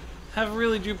have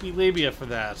really droopy labia for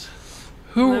that.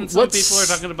 And then some people are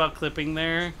talking about clipping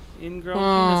their ingrown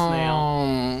penis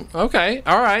nail. Okay,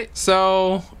 all right.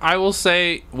 So I will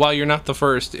say, while you're not the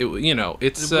first, it's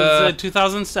It was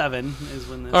 2007 is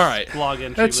when this all right. blog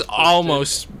entry That's was posted.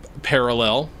 almost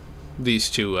parallel. These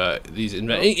two,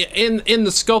 in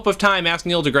the scope of time, ask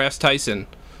Neil deGrasse Tyson.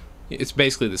 It's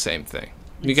basically the same thing.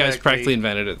 You guys Exactly. practically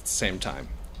invented it at the same time.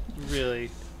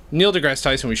 Really. Neil deGrasse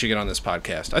Tyson, we should get on this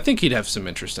podcast. I think he'd have some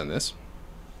interest in this.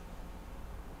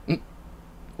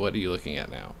 What are you looking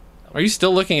at now? Are you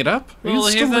still looking it up? Are you Well,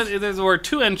 still there were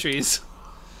two entries.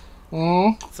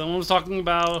 Someone was talking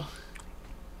about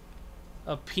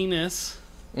a penis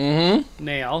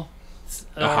nail,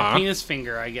 or a penis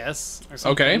finger, I guess, or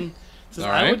something. Okay. It says,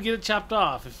 All I right. would get it chopped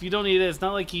off. If you don't need it, it's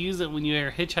not like you use it when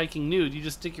you're hitchhiking nude. You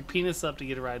just stick your penis up to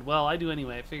get a ride. Well, I do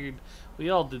anyway. I figured we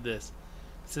all did this.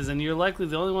 It says, and you're likely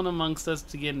the only one amongst us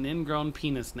to get an ingrown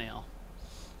penis nail.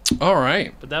 All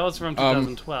right. But that was from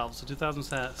 2012, so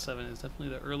 2007 is definitely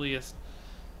the earliest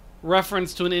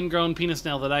reference to an ingrown penis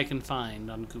nail that I can find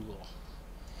on Google.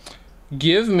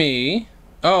 Give me...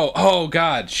 Oh,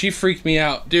 God. She freaked me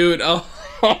out. Dude, oh...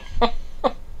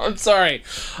 I'm sorry.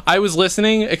 I was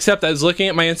listening, except I was looking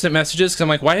at my instant messages, because I'm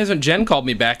like, why hasn't Jen called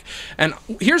me back? And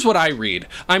here's what I read.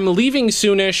 I'm leaving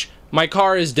soonish. My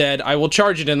car is dead. I will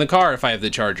charge it in the car if I have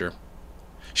the charger.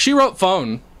 She wrote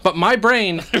phone, but my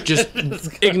brain just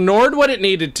ignored what it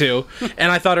needed to,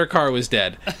 and I thought her car was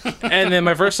dead. And then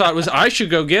my first thought was, I should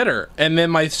go get her. And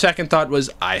then my second thought was,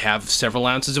 I have several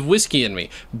ounces of whiskey in me.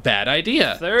 Bad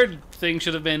idea. Third thing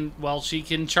should have been, well, she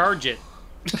can charge it.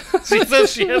 She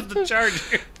says she has the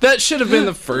charger. That should have been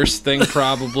the first thing,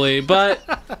 probably. But,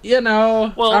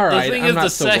 all Well, right. the thing I'm is, not the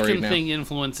so worried second now. thing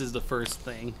influences the first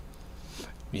thing.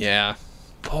 Yeah.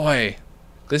 Boy,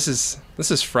 this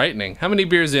is frightening. How many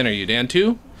beers in are you, Dan?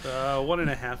 2?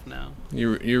 1.5 now.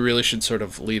 You really should sort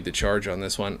of lead the charge on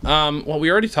this one. Well,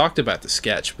 we already talked about the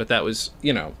sketch, but that was,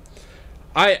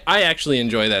 I actually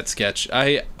enjoy that sketch.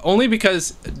 Only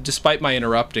because, despite my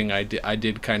interrupting, I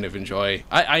did kind of enjoy.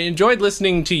 I enjoyed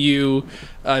listening to you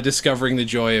discovering the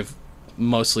joy of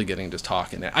mostly getting to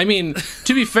talk in it. I mean,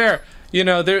 to be fair,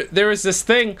 there was this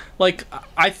thing, like,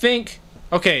 I think,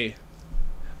 okay,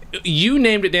 you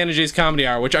named it Dan and Jay's Comedy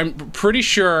Hour, which I'm pretty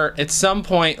sure at some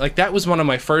point, like, that was one of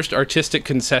my first artistic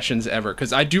concessions ever,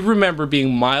 because I do remember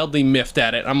being mildly miffed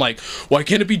at it. I'm like, why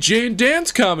can't it be Jay and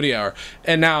Dan's Comedy Hour?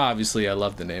 And now, obviously, I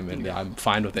love the name, and I'm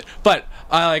fine with it. But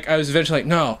I was eventually like,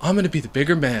 no, I'm gonna be the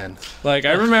bigger man. Like,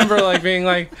 I remember, like, being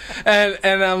like, and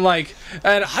I'm like,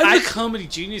 and I'm the comedy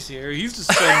genius here. He's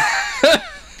just some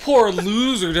poor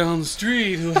loser down the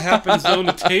street who happens to own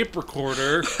a tape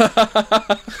recorder.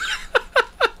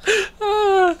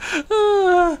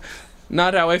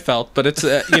 Not how I felt, but it's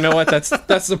you know what? That's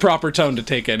the proper tone to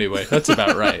take anyway. That's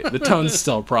about right. The tone's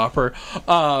still proper.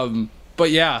 But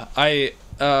yeah, I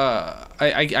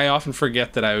often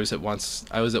forget that I was at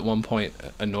one point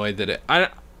annoyed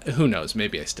that who knows?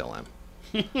 Maybe I still am.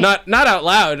 not out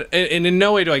loud, and in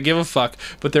no way do I give a fuck.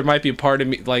 But there might be a part of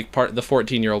me, like the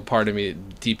 14-year-old part of me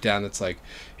deep down, that's like,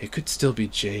 it could still be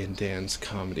Jay and Dan's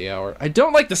Comedy Hour. I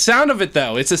don't like the sound of it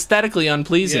though. It's aesthetically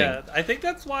unpleasing. Yeah, I think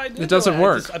that's why I did It doesn't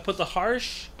work. I put the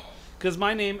harsh, because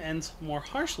my name ends more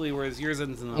harshly, whereas yours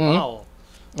ends in a vowel.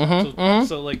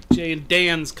 So like Jay and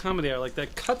Dan's Comedy Hour, like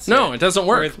that cuts. No, it doesn't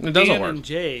work. Whereas It doesn't Dan work. and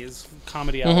Jay's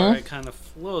Comedy Hour, it kind of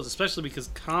flows, especially because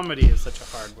comedy is such a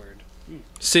hard word.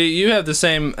 See, you have the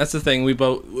same. That's the thing. We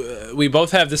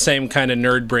both have the same kind of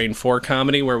nerd brain for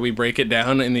comedy, where we break it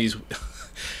down in these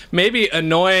maybe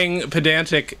annoying,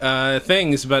 pedantic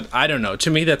things. But I don't know. To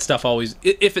me, that stuff always.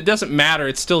 If it doesn't matter,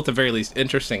 it's still at the very least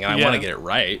interesting, and I want to get it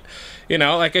right.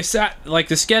 Like I sat, like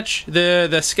the sketch,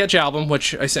 the sketch album,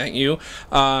 which I sent you.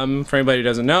 For anybody who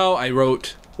doesn't know, I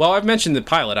wrote. Well, I've mentioned the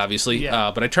pilot, obviously,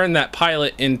 but I turned that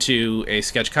pilot into a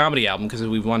sketch comedy album because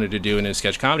we've wanted to do a new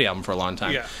sketch comedy album for a long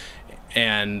time. Yeah.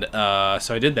 And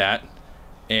so I did that.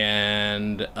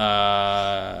 And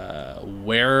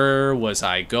where was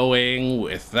I going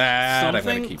with that? I'm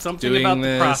gonna keep Something doing about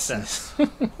this. the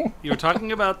process. You were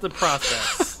talking about the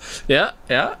process. Yeah,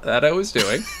 that I was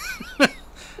doing.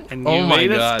 And Oh my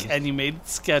God. And you made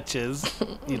sketches.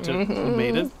 You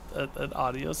made an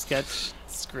audio sketch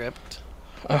script.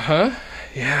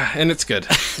 Yeah, and it's good.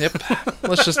 Yep.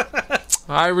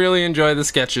 I really enjoy the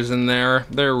sketches in there.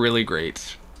 They're really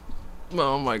great.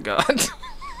 Oh my God.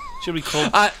 Should we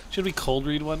cold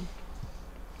read one?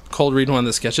 Cold read one of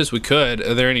the sketches? We could.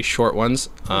 Are there any short ones?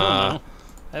 I don't know.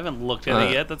 I haven't looked at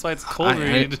it yet. That's why it's cold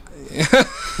read.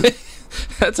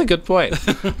 That's a good point.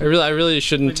 I really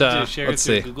shouldn't. Did you share it Let's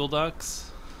through see. Google Docs?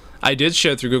 I did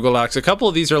share it through Google Docs. A couple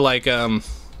of these are like, I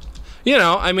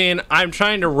mean, I'm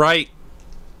trying to write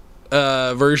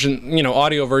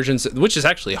audio versions, which is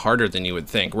actually harder than you would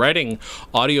think. Writing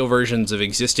audio versions of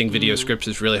existing video scripts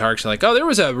is really hard. So like, oh, there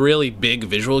was a really big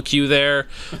visual cue there.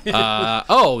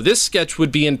 This sketch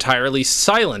would be entirely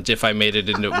silent if I made it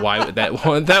into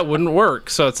that wouldn't work.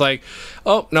 So it's like,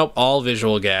 oh nope, all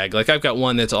visual gag. Like I've got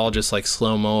one that's all just like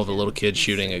slow mo of a little kid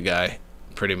shooting a guy,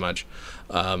 pretty much.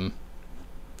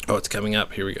 It's coming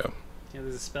up. Here we go. Yeah,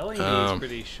 the spelling bee is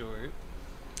pretty short.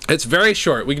 It's very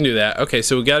short. We can do that. Okay,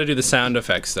 so we got to do the sound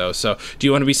effects though. So, do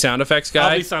you want to be sound effects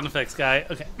guy? I'll be sound effects guy.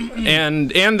 Okay.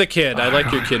 And the kid. I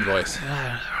like your kid voice.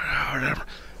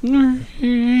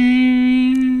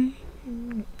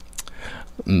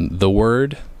 The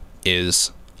word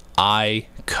is I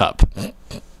cup.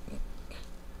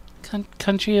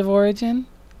 Country of origin?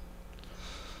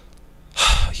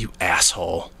 You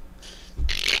asshole.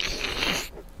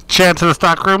 Chad to the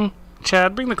stockroom.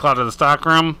 Chad, bring the claw to the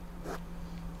stockroom.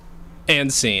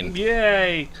 And scene.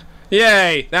 Yay!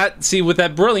 Yay! With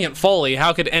that brilliant Foley,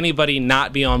 how could anybody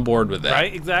not be on board with that?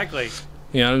 Right? Exactly.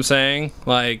 You know what I'm saying?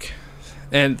 Like,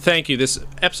 and thank you. This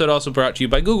episode also brought to you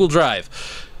by Google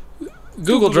Drive.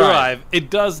 Google Drive. It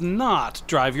does not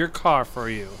drive your car for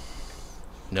you.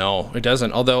 No, it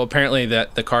doesn't. Although apparently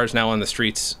that the car's now on the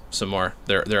streets some more.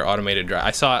 They're automated drive.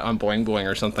 I saw it on Boing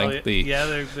Boing or something. Oh,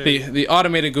 yeah, The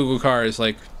automated Google car is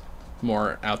like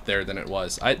more out there than it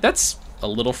was. That's a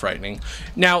little frightening.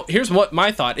 Now, here's what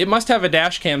my thought. It must have a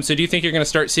dash cam, so do you think you're going to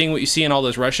start seeing what you see in all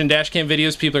those Russian dash cam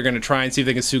videos? People are going to try and see if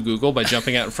they can sue Google by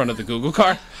jumping out in front of the Google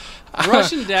car?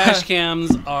 Russian dash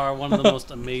cams are one of the most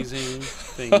amazing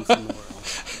things in the world.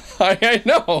 I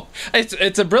know.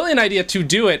 It's a brilliant idea to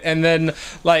do it, and then,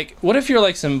 like, what if you're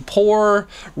like some poor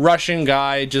Russian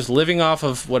guy just living off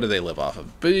of, what do they live off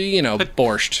of?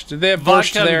 Borscht. Do they have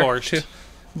borscht Vodka there? and borscht.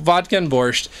 Vodka and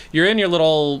borscht. You're in your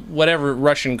little whatever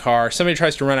Russian car. Somebody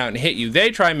tries to run out and hit you.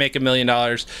 They try and make $1 million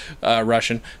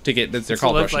Russian to get. They're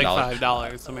called So that's Russian like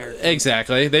dollars. $5 American.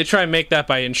 Exactly. They try and make that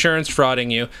by insurance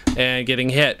frauding you and getting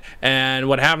hit. And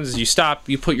what happens is you stop.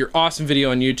 You put your awesome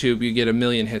video on YouTube. You get 1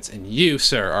 million hits, and you,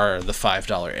 sir, are the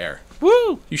 $5 heir.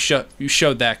 Woo! You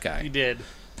showed that guy. You did.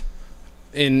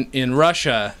 In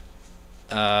Russia,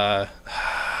 Yakov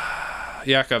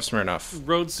Smirnov.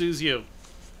 Road sues you.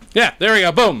 Yeah, there we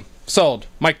go. Boom. Sold.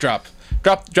 Mic drop.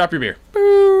 Drop your beer.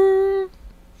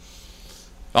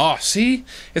 Oh, see?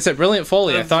 It's that brilliant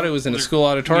Foley. I thought it was in a school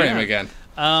auditorium again.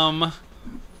 But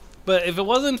if it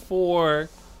wasn't for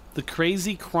the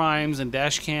crazy crimes and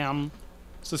dash cam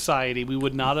society, we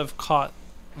would not have caught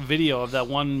video of that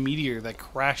one meteor that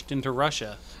crashed into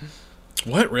Russia.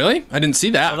 What, really? I didn't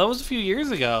see that. Well, that was a few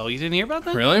years ago. You didn't hear about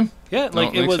that? Really? Yeah,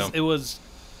 like don't think so. it was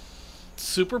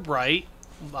super bright.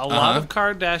 A lot of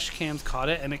car dash cams caught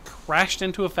it, and it crashed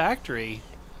into a factory.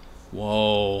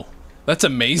 Whoa. That's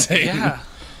amazing. Yeah.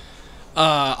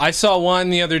 I saw one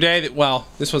the other day that, well,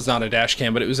 this was not a dash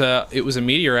cam, but it was a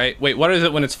meteorite. Wait, what is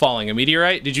it when it's falling? A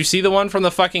meteorite? Did you see the one from the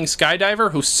fucking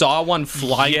skydiver who saw one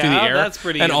flying through the air that's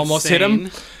pretty and almost hit him?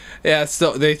 insane. Yeah,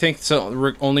 so they think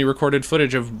only recorded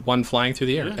footage of one flying through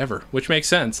the air ever, which makes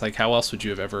sense. Like, how else would you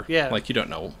have ever? Yeah. Like, you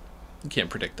don't know. You can't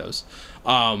predict those.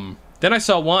 Then I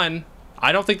saw one.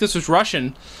 I don't think this was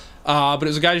Russian, but it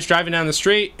was a guy just driving down the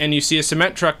street, and you see a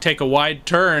cement truck take a wide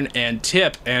turn and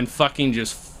tip and fucking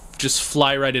just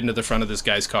fly right into the front of this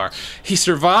guy's car. He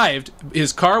survived.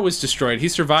 His car was destroyed. He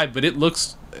survived, but it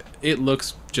looks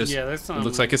just. Yeah, it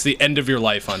looks like it's the end of your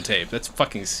life on tape. That's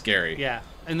fucking scary. Yeah,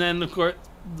 and then of course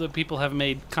the people have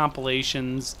made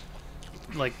compilations,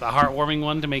 like the heartwarming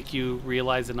one, to make you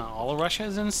realize that not all of Russia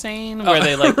is insane. Where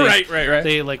they like right.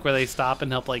 They like where they stop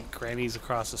and help like grannies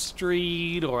across the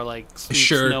street, or like sweep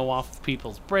Sure. snow off of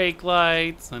people's brake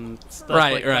lights and stuff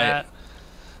Right. that.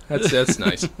 That's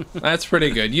nice. That's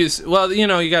pretty good. You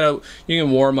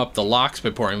can warm up the locks by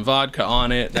pouring vodka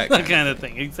on it. That That kind of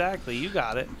thing. Exactly. You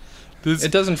got it.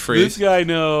 it doesn't freeze. This guy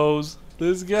knows.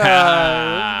 This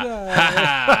guy.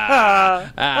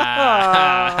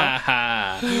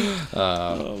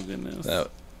 Oh goodness.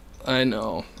 I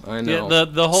know. Yeah,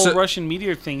 the whole Russian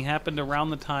meteor thing happened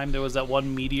around the time there was that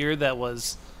one meteor that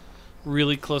was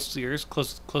really close to the Earth,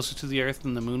 closer to the Earth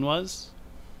than the Moon was.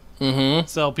 Mm-hmm.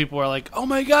 So people were like, "Oh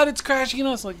my God, it's crashing!" And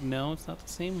I was like, "No, it's not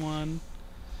the same one."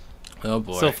 Oh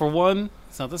boy. So for one,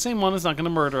 it's not the same one. It's not going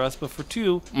to murder us. But for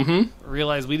two,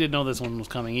 realize we didn't know this one was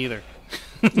coming either.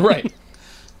 Right.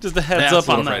 Just a heads That's up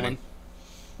a on little that one.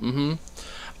 frightening.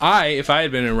 If I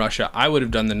had been in Russia, I would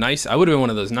have been one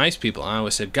of those nice people. And I would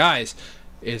have said, guys,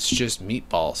 it's just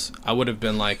meatballs. I would have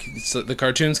been like, it's the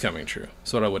cartoon's coming true.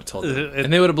 That's what I would have told them.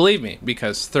 And they would have believed me,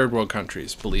 because third world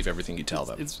countries believe everything you tell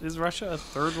them. Is Russia a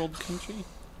third world country?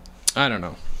 I don't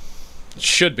know. It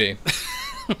should be.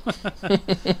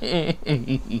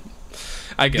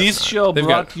 I guess This not. show They've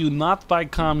brought got- to you not by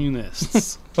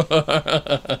communists. We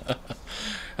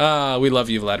love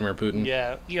you, Vladimir Putin.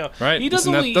 Yeah, Right? He does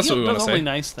Isn't that- only, that's he what we wanna does only say.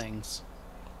 nice things.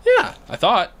 Yeah, I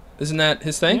thought. Isn't that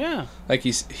his thing? Yeah, Like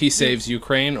he saves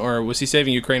Ukraine, or was he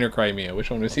saving Ukraine or Crimea? Which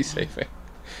one was he saving?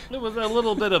 it was a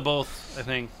little bit of both, I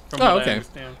think. From Oh, what okay. I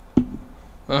understand.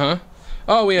 Uh-huh.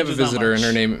 Oh, we have a Which is not visitor,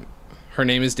 and much. her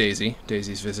name is Daisy.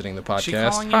 Daisy's visiting the podcast. She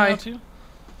calling you Hi. now too?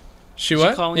 She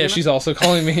what? calling Yeah, you now? she's also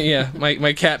calling me. Yeah,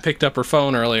 my cat picked up her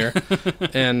phone earlier.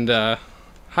 And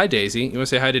hi, Daisy. You want to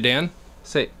say hi to Dan?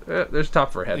 Say, there's the top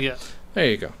of her head. Yeah. There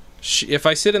you go. If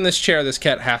I sit in this chair, this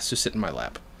cat has to sit in my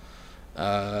lap.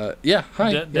 Yeah,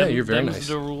 hi. Yeah, you're very Them's nice.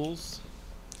 the rules.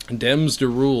 Dems the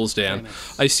rules, Dan. Very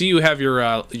nice. I see you have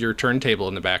your turntable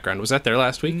in the background. Was that there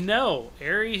last week? No,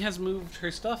 Ari has moved her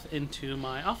stuff into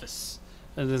my office.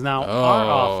 It is now Oh. our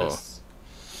office.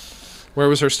 Where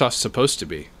was her stuff supposed to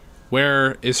be?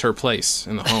 Where is her place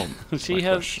in the home? She My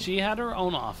question. she had her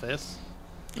own office,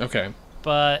 Okay.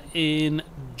 but in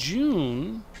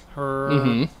June, her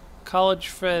Mhm. college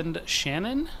friend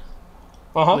Shannon,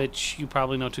 Uh-huh. which you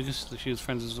probably know too, because she was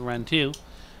friends with Ren too,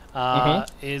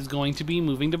 Mm-hmm. is going to be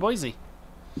moving to Boise.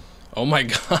 Oh my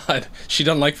God. She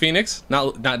doesn't like Phoenix?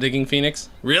 Not digging Phoenix?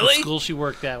 The school she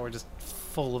worked at were just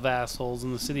full of assholes,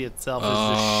 and the city itself is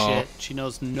just shit. She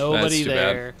knows nobody too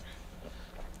bad. there.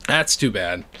 That's too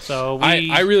bad. So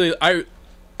we,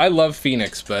 I love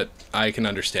Phoenix, but I can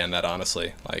understand that,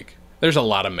 honestly. Like, there's a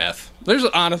lot of meth. There's a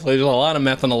lot of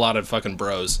meth and a lot of fucking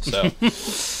bros. So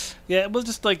yeah, it was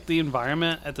just like the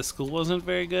environment at the school wasn't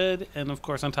very good, and of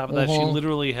course, on top of that, she Mhm.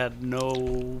 literally had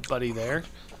nobody there.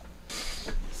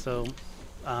 So,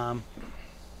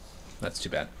 that's too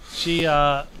bad.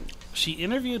 she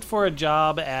interviewed for a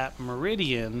job at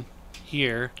Meridian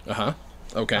here. Uh-huh.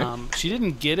 Okay. She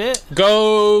didn't get it.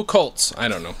 Go Colts. I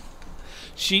don't know.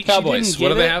 She Cowboys, didn't get what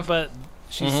do they it, have? But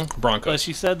she's Mhm. Broncos. But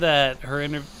she said that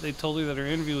they told her that her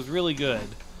interview was really good,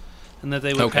 and that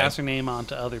they would Okay. pass her name on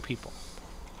to other people.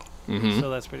 Mm-hmm. So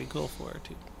that's pretty cool for her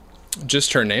too.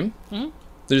 Just her name? Mhm.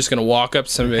 They're just gonna walk up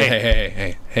to somebody.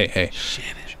 Hey. Hey.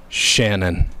 Shannon.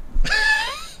 Shannon.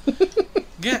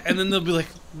 Yeah, and then they'll be like,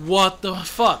 "What the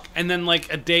fuck?" And then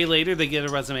like a day later, they get a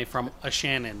resume from a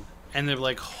Shannon, and they're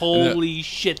like, "Holy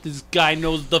shit, this guy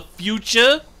knows the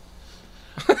future."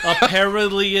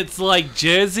 Apparently, it's like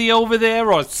Jersey over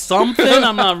there or something.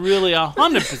 I'm not really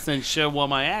 100% sure what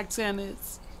my accent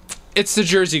is. It's the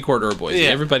Jersey corridor, boys. Yeah.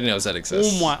 Everybody knows that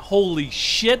exists. Oh my, holy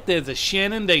shit, there's a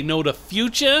Shannon. They know the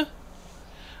future.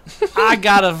 I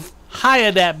gotta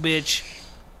hire that bitch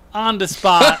on the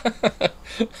spot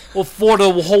before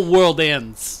the whole world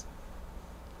ends.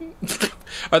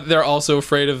 They're also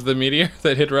afraid of the meteor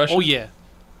that hit Russia? Oh, yeah.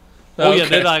 Oh, yeah, Okay.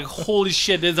 they're like, holy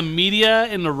shit, there's a media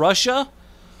in the Russia?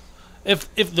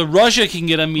 If the Russia can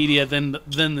get a media, then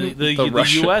the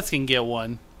Russia. U.S. can get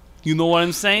one. You know what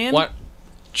I'm saying? What?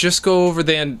 Just go over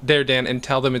there, Dan, and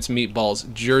tell them it's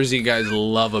meatballs. Jersey guys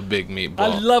love a big I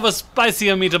meatball. love a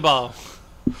spicier meatball.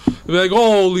 Be like,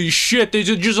 holy shit, they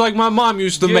just like my mom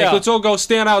used to make. Yeah. Let's all go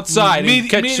stand outside and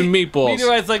catch some meatballs.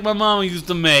 Meteorites like my mom used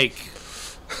to make.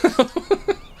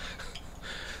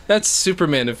 That's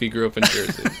Superman if he grew up in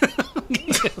Jersey.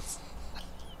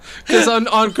 Because on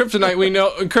Kryptonite, we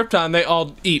know in Krypton they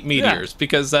all eat meteors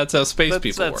because that's how space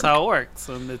people That's work. how it works,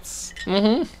 and it's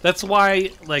that's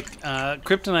why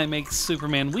Kryptonite makes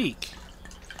Superman weak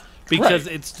because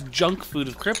Right. it's the junk food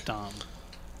of Krypton.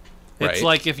 Right. It's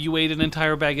like if you ate an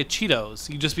entire bag of Cheetos,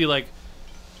 you'd just be like,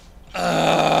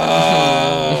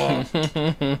 "Oh,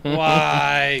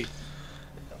 why?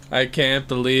 I can't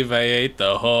believe I ate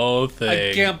the whole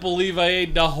thing. I can't believe I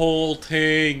ate the whole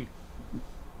thing."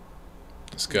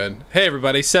 It's good. Hey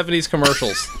everybody, 70s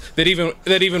commercials that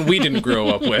even we didn't grow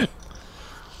up with.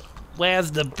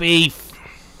 Where's the beef?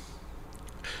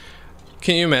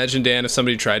 Can you imagine, Dan, if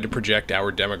somebody tried to project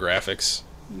our demographics?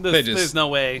 There's no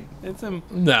way. It's him.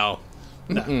 No.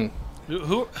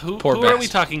 Who Poor are we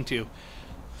bastard. talking to?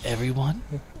 Everyone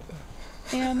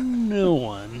and no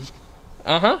one.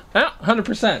 Uh-huh. Yeah,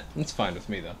 100%. That's fine with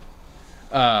me, though.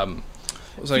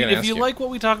 What was I going to If ask you you? like what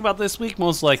we talk about this week,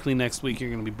 most likely next week you're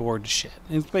going to be bored to shit.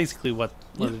 It's basically what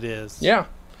it is. Yeah.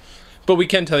 But we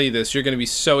can tell you this. You're going to be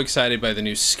so excited by the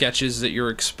new sketches that you're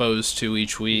exposed to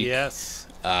each week. Yes.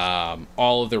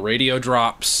 all of the radio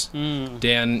drops.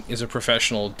 Dan is a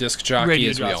professional disc jockey, Radio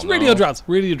as drops. we all know.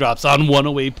 Radio drops on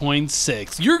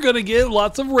 108.6. You're gonna get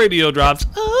lots of radio drops.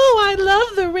 Oh, I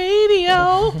love the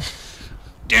radio.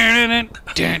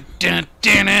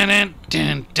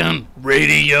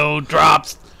 Radio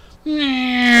drops.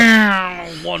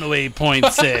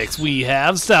 108.6. We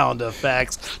have sound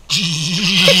effects.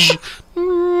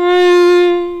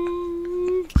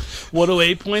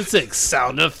 108.6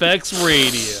 sound effects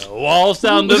radio. All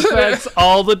sound effects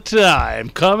all the time.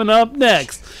 Coming up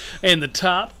next in the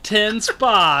top 10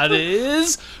 spot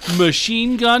is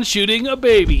machine gun shooting a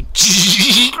baby.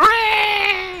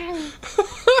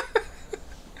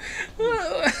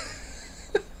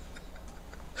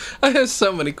 I have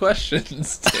so many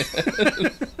questions.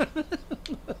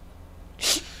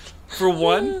 For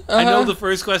one, I know the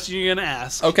first question you're going to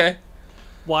ask. Okay.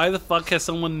 Why the fuck has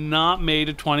someone not made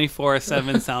a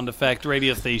 24/7 sound effect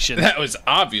radio station? That was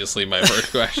obviously my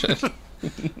first question.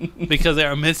 Because they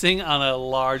are missing on a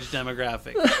large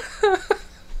demographic.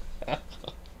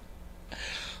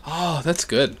 Oh, that's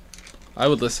good. I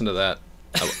would listen to that.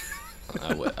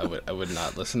 I would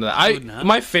not listen to that. would not?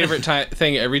 My favorite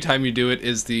thing every time you do it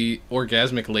is the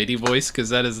orgasmic lady voice, because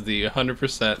that is the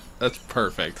 100%. That's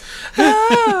perfect.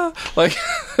 Like,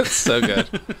 it's so good.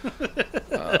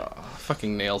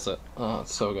 Fucking nails it. Oh,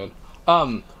 it's so good.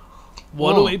 108.6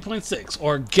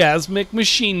 orgasmic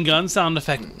machine gun sound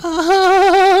effect.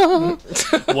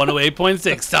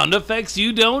 108.6 sound effects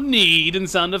you don't need and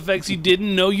sound effects you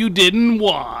didn't know you didn't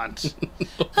want.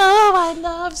 Oh, I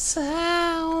love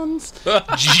sounds.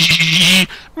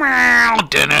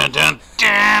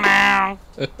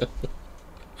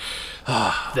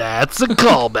 That's a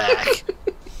callback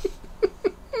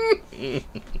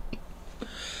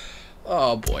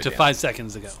Oh boy. to Dan. 5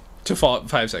 seconds ago. To 5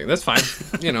 seconds. That's fine.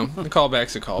 You know, the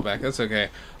callback's a callback. That's okay.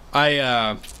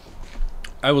 I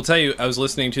will tell you, I was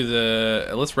listening to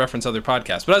let's reference other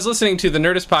podcasts, but I was listening to the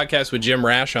Nerdist podcast with Jim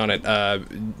Rash on it,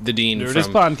 the Dean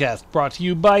Nerdist from... Podcast brought to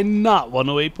you by not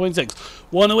 108.6.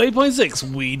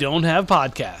 108.6, we don't have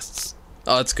podcasts.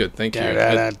 Oh, that's good. Thank you.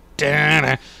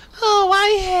 Da-da-da-da-da. Oh,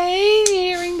 I hate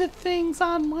hearing the things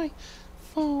on my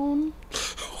phone.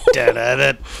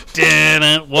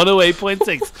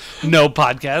 108.6, no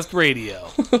podcast radio.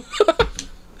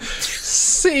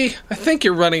 See, I think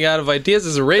you're running out of ideas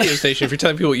as a radio station if you're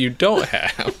telling people what you don't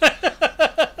have.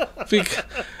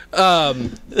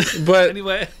 But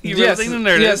Anyway, you were listening to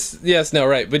Nerdist. yes, no,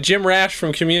 right. But Jim Rash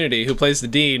from Community, who plays the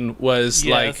Dean, was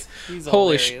Yes, like, he's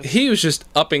holy hilarious. he was just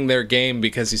upping their game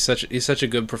because he's such a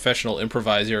good professional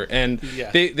improviser, and Yeah.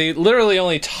 they literally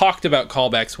only talked about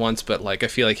callbacks once, but like I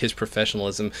feel like his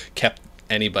professionalism kept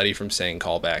anybody from saying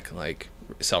callback like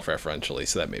self-referentially,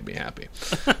 so that made me happy.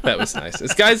 That was nice.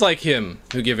 It's guys like him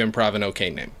who give improv an okay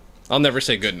name. I'll never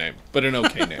say good name, but an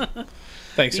okay name.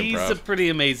 Thanks, He's improv. a pretty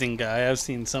amazing guy. I've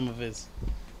seen some of his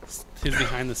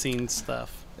behind-the-scenes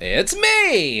stuff. It's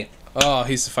me! Oh,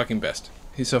 he's the fucking best.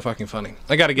 He's so fucking funny.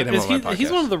 I gotta get him on my podcast.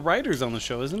 He's one of the writers on the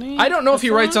show, isn't he? I don't know if he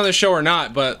That's writes not- on the show or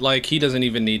not, but like he doesn't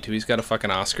even need to. He's got a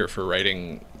fucking Oscar for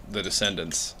writing The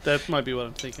Descendants. That might be what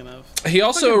I'm thinking of. He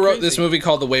also Fucking wrote crazy. this movie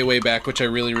called The Way, Way Back, which I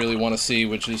really, really want to see,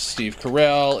 which is Steve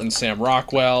Carell and Sam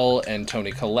Rockwell and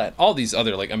Toni Collette. All these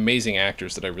other like amazing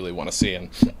actors that I really want to see and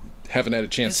haven't had a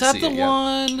chance Is to that see the it yet.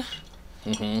 one?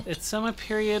 It's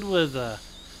semi-period with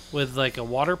like a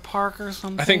water park or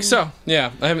something. I think so.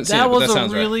 Yeah, I haven't seen That it, but was that a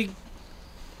sounds really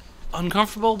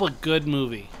uncomfortable but good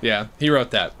movie. right. Yeah, he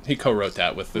wrote that. He co-wrote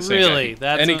that with the same Really? guy.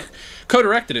 That's and he a-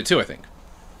 co-directed it too, I think.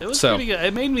 It was So- pretty good.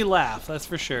 It made me laugh, that's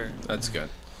for sure. That's good.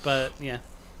 But yeah,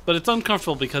 but it's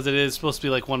uncomfortable because it is supposed to be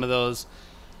like one of those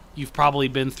you've probably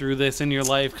been through this in your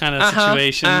life kind of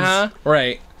situations.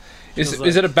 Right. Is Feels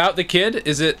is it about the kid?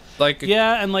 Is it like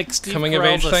Yeah, and like Steve Coming of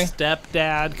Carell's age a thing?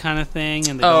 stepdad kind of thing,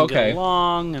 and they Oh, don't okay. get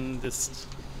along, and this.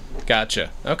 Gotcha.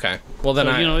 Okay. Well then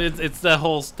So, I you know, it's the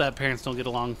whole step parents don't get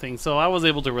along thing. So I was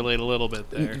able to relate a little bit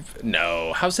there.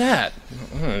 no. How's that?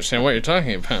 I don't understand what you're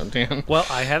talking about, Dan. Well,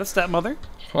 I had a stepmother.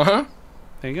 Uh-huh.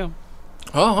 There you go.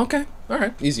 Oh, okay. All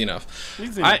right. Easy enough.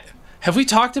 Easy. Have we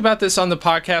talked about this on the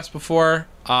podcast before?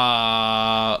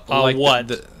 What?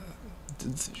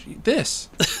 This.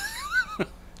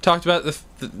 Talked about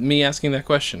me asking that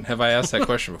question. Have I asked that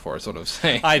question before? That's what I'm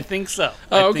saying. I think so.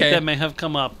 Oh, I okay. think that may have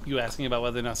come up. You asking about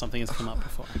whether or not something has come up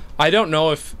before. I don't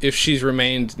know if she's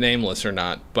remained nameless or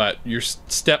not, but your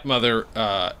stepmother.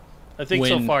 I think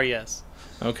so When- far, yes.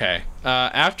 Okay.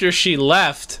 After she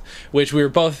left, which we were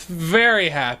both very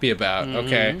happy about.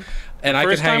 Okay. and I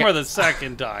could First time hang or the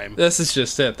second time? This is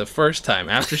just it. The first time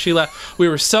after she left, we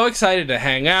were so excited to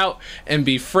hang out and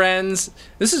be friends.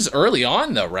 This is early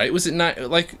on, though, right? Was it not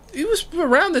like it was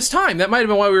around this time? That might have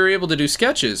been why we were able to do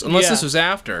sketches, unless this was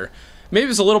after. Maybe it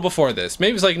was a little before this. Maybe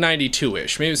it was like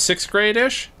 92-ish. Maybe it was 6th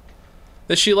grade-ish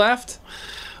that she left.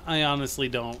 I honestly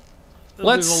don't.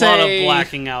 Let's There's a say lot of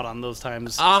blacking out on those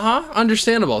times.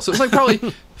 Understandable. So it was like probably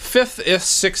 5th-ish,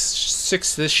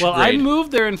 6th-ish Well, grade. I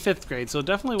moved there in 5th grade, so it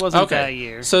definitely wasn't that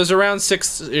year. So it was around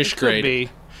 6th-ish Could grade. be.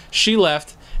 She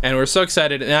left, and we were so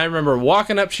excited. And I remember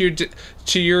walking up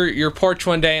to your porch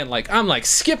one day, and I'm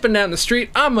skipping down the street.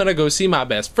 I'm gonna go see my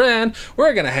best friend.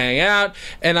 We're gonna hang out,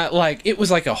 and it was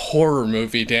like a horror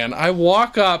movie, Dan. I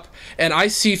walk up, and I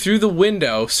see through the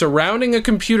window, surrounding a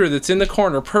computer that's in the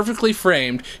corner, perfectly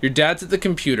framed. Your dad's at the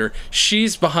computer,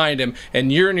 she's behind him,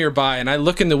 and you're nearby. And I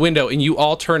look in the window, and you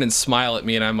all turn and smile at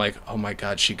me, and I'm like, oh my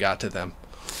god, she got to them.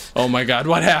 Oh my god,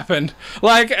 what happened?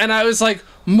 And I was like,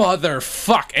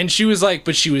 motherfuck. And she was like,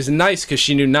 but she was nice because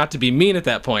she knew not to be mean at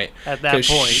that point. At that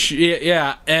point.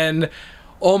 Yeah, and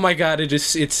oh my god, it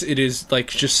is like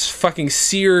just fucking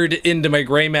seared into my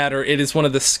gray matter. It is one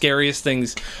of the scariest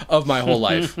things of my whole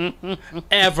life.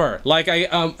 Ever.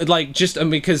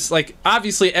 Because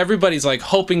obviously everybody's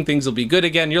hoping things will be good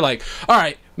again. You're like, all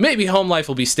right, maybe home life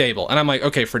will be stable. And I'm like,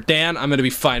 okay, for Dan, I'm going to be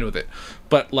fine with it.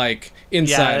 But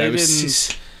inside,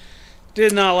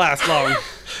 Did not last long.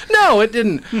 No, it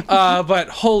didn't. But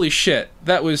holy shit,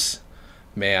 that was,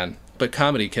 man. But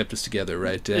comedy kept us together,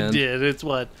 right, Dan? It did.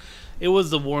 It was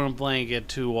the warm blanket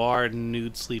to our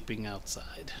nude sleeping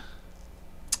outside.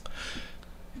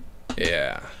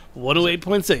 Yeah.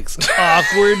 108.6.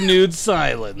 Awkward nude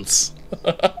silence.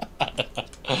 Oh,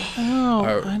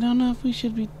 I don't know if we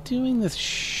should be doing this.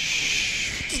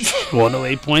 Shh.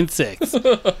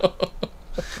 108.6.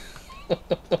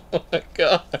 Oh my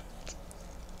god.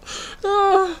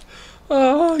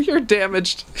 Oh, you're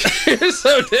damaged. You're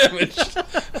so damaged.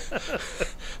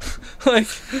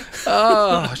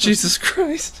 Oh, Jesus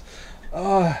Christ.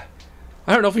 I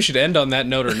don't know if we should end on that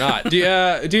note or not. Do you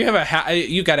have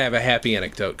you gotta have a happy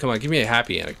anecdote. Come on, give me a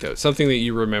happy anecdote. Something that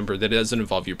you remember that doesn't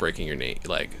involve you breaking your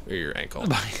leg or your ankle.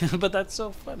 But that's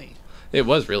so funny. It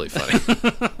was really funny.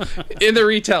 In the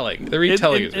retelling. The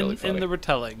retelling is really funny. In the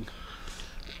retelling.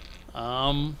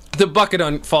 The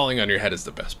bucket falling on your head is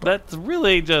the best part. That's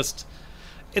really just...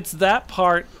 It's that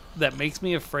part that makes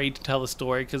me afraid to tell the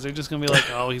story, because they're just going to be like,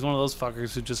 oh, he's one of those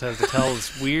fuckers who just has to tell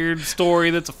this weird story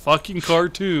that's a fucking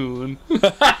cartoon.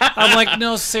 I'm like,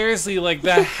 no, seriously,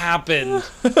 that happened.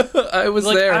 I was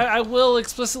there. I will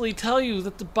explicitly tell you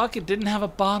that the bucket didn't have a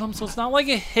bottom, so it's not like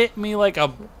it hit me like a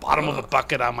bottom of a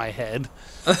bucket on my head.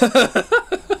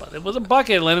 But it was a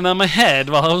bucket landing on my head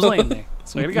while I was laying there.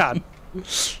 Swear to God.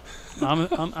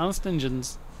 Honest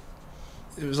engines.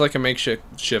 It was like a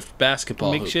makeshift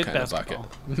basketball hoop kind of bucket.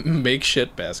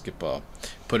 Makeshift basketball.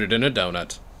 Put it in a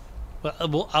donut.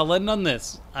 Well, I'll end on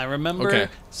this. I remember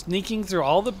sneaking through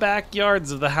all the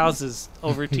backyards of the houses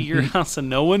over to your house, and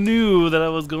no one knew that I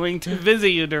was going to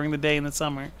visit you during the day in the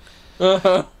summer.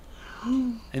 Uh-huh.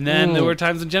 And then there were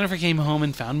times when Jennifer came home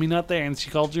and found me not there, and she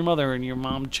called your mother, and your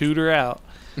mom chewed her out.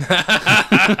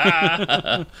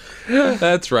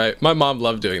 That's right. My mom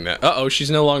loved doing that. Uh-oh,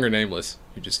 she's no longer nameless.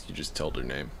 You just told her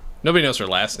name. Nobody knows her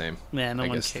last name. Man, no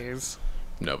one cares.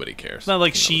 Nobody cares. It's not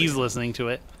like she's listening to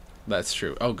it. That's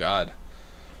true. Oh, God.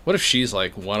 What if she's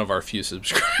one of our few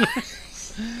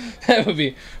subscribers? That would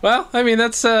be... Well, I mean,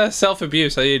 that's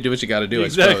self-abuse. You do what you got to do,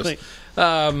 exactly.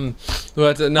 I suppose.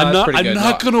 But no, that's pretty good. I'm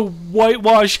not going to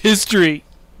whitewash history.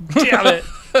 Damn it.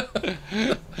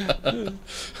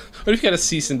 What if you got a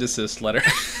cease and desist letter?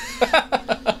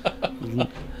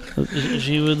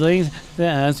 She would like to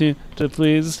ask you to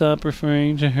please stop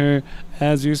referring to her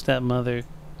as your stepmother.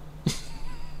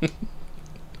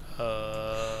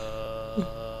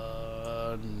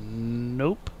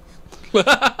 Nope.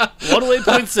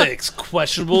 108.6.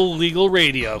 Questionable legal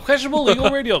radio. Questionable legal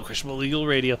radio. Questionable legal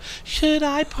radio. Should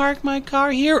I park my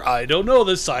car here? I don't know.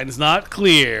 The sign's not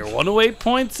clear.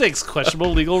 108.6.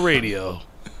 Questionable legal radio.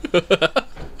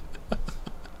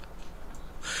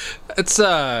 It's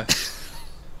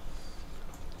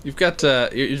you've got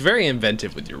you're very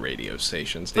inventive with your radio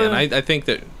stations, Dan. I think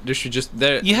that there should just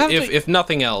if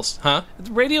nothing else, huh?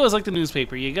 Radio is like the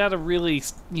newspaper. You got to really,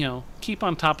 keep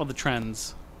on top of the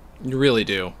trends. You really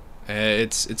do.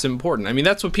 It's important. I mean,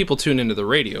 that's what people tune into the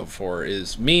radio for: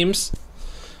 is memes,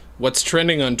 what's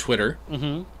trending on Twitter,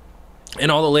 and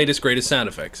all the latest greatest sound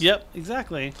effects. Yep,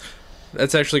 exactly.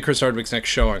 That's actually Chris Hardwick's next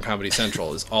show on Comedy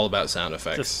Central is all about sound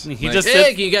effects.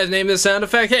 Hey, can you guys name this sound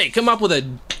effect? Hey, come up with a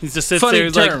he just sits funny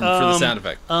there, term for the sound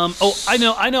effect.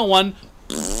 I know one.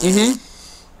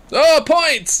 Oh,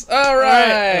 points! All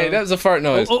right. right, That was a fart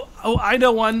noise. Oh, I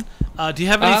know one. Do you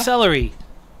have any celery?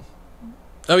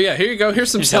 Oh, yeah, here you go.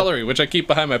 Here's some celery, which I keep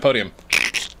behind my podium.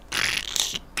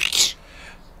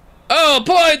 Oh,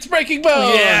 points! Breaking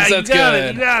Bones! Yeah, That's you got good.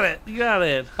 it. You got it. You got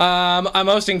it. I'm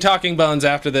hosting Talking Bones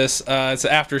after this. It's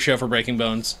an after show for Breaking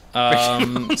Bones.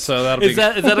 So that'll be... Is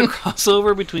that a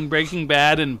crossover between Breaking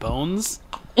Bad and Bones?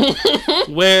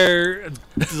 Where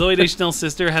Zooey Deschanel's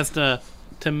sister has to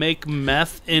make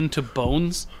meth into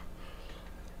bones?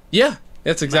 Yeah,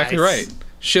 that's exactly Nice. right.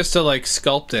 She has to, like,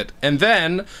 sculpt it. And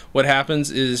then what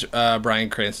happens is Bryan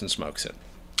Cranston smokes it.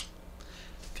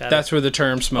 Got That's it. where the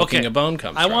term smoking Okay. a bone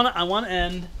comes I from. want to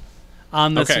end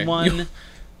on this Okay. one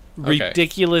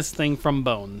ridiculous thing from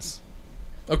Bones.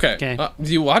 Okay. Okay.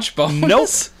 Do you watch Bones? Nope.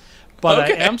 But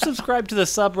Okay. I am subscribed to the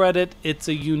subreddit It's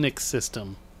a Unix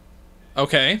System.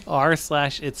 Okay. r/It's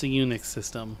a Unix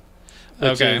System.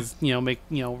 Which Okay. is,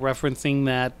 referencing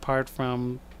that part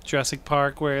from Jurassic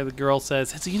Park where the girl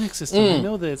says, it's a Unix system, I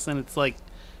know this, and it's like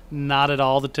not at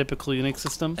all the typical Unix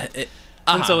system.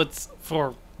 And so it's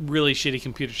for really shitty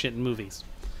computer shit in movies.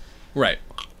 Right.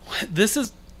 This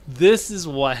is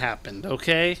what happened,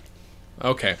 okay?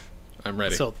 Okay. I'm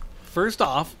ready. So, first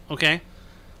off, okay,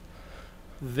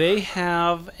 they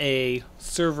have a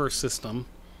server system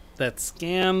that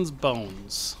scans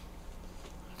bones.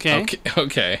 Okay?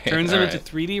 Okay. Turns them All into right.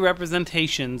 3D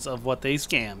representations of what they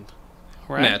scanned.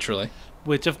 Right? Naturally.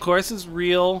 Which, of course, is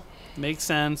real, makes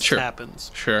sense, Sure.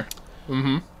 happens. Sure.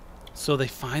 Mm-hmm. So they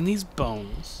find these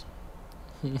bones,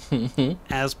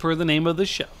 as per the name of the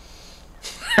show,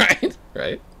 Right.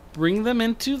 Right. bring them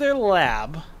into their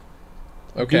lab,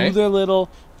 Okay. do their little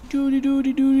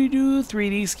doody-doody-doody-doo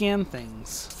 3D scan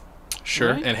things.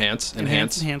 Sure. Right? Enhance.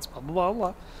 Enhance, blah, blah, blah,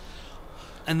 blah.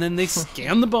 And then they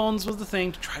scan the bones with the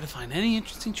thing to try to find any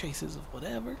interesting traces of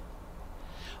whatever.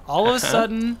 All of a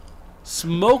sudden,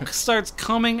 smoke starts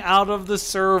coming out of the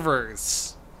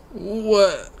servers.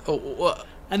 What?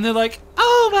 And they're like,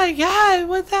 oh my god,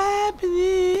 what's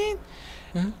happening?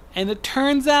 And it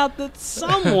turns out that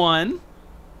someone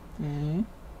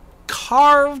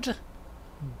carved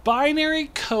binary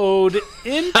code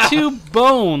into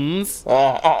bones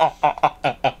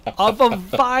of a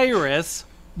virus,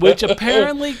 which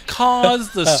apparently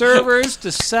caused the servers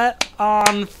to set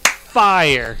on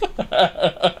fire.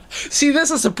 See,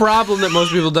 this is a problem that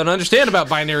most people don't understand about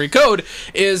binary code,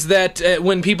 is that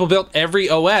when people built every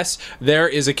OS, there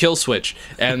is a kill switch.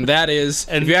 And that is,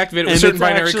 if you activate it with and certain it's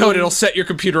binary actually- code, it'll set your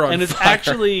computer on And it's fire.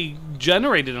 actually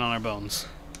generated on our bones.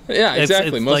 Yeah, It's-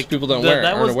 exactly. it's Most like people don't the-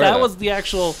 aren't aware of that. was the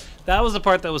actual. That was the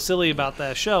part that was silly about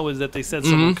that show, is that they said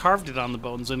someone carved it on the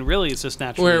bones, and really it's just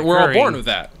naturally We're all occurring. born with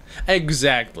that.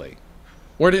 Exactly.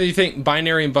 Where do you think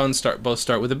binary and bones both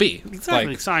start with a B? Exactly,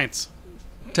 Like, science.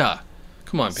 duh.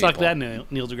 Come on, people. Suck that, Neil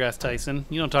deGrasse Tyson.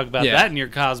 You don't talk about Yeah. that in your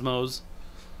Cosmos.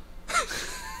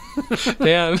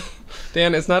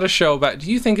 Dan, it's not a show about...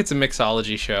 Do you think it's a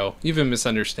mixology show? You've been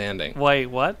misunderstanding. Wait,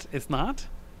 what? It's not?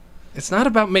 It's not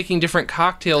about making different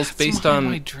cocktails based That's why on...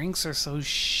 my drinks are so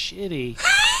shitty.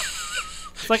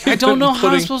 It's like, I don't know how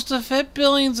I'm supposed to fit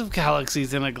billions of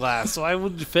galaxies in a glass, so I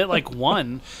would fit like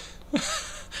one.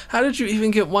 How did you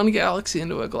even get one galaxy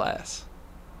into a glass?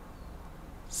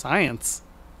 Science.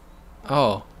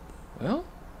 Oh, well,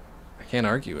 I can't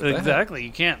argue with that. Exactly,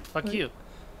 you can't. Fuck you.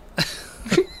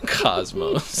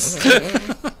 Cosmos.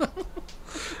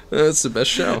 That's the best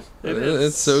show. It is.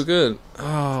 It's so good.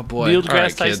 Oh boy. Neil All deGrasse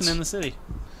right, Tyson kids. in the city.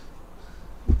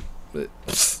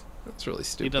 That's really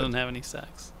stupid. He doesn't have any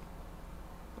sex.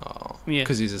 Oh, Yeah.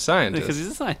 because he's a scientist. Because he's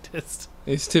a scientist.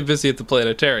 He's too busy at the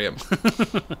planetarium.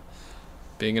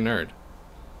 Being a nerd.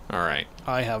 All right.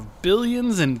 I have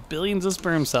billions and billions of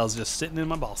sperm cells just sitting in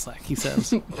my ball sack, he says.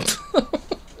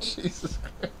 Jesus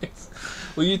Christ.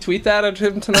 Will you tweet that at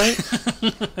him tonight?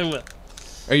 I will.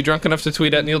 Are you drunk enough to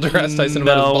tweet at Neil deGrasse Tyson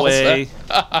about his No ball way.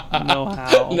 sack? No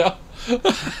how. No.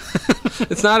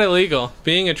 It's not illegal.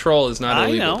 Being a troll is not I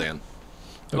illegal, know. Dan.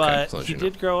 But so as he you know.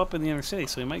 did grow up in the inner city,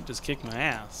 so he might just kick my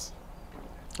ass.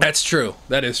 That's true.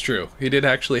 That is true. He did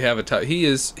actually have a he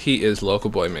is local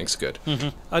boy makes good.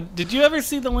 Did you ever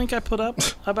see the link I put up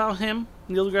about him,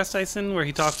 Neil deGrasse Tyson, where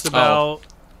he talks about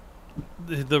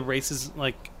the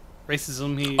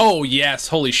racism he... Oh yes,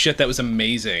 holy shit, that was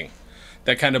amazing.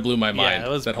 That kind of blew my mind. it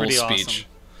was that whole pretty speech.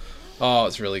 awesome. Oh,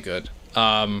 it's really good.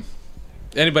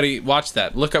 Anybody watch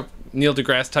that? Look up Neil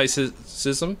deGrasse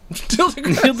Tyson'ism. Neil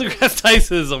deGrasse. Neil deGrasse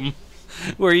Tysonism,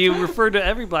 where you refer to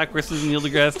every black person as Neil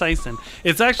deGrasse Tyson.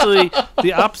 It's actually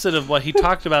the opposite of what he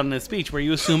talked about in his speech, where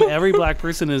you assume every black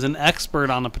person is an expert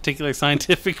on a particular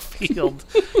scientific field.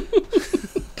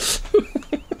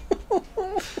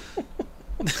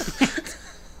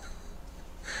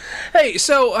 Hey,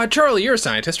 so Charlie, you're a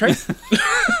scientist, right?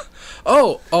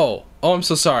 Oh, I'm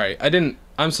so sorry.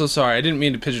 I'm so sorry. I didn't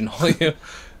mean to pigeonhole you.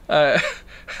 I'm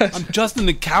just an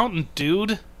accountant,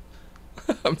 dude.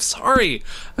 I'm sorry.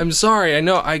 I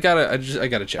know. I gotta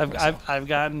check myself. I've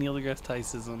got Neil deGrasse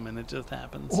Tyson'ism, and it just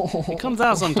happens. It comes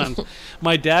out sometimes.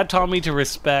 My dad taught me to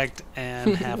respect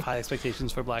and have high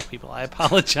expectations for black people. I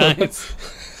apologize.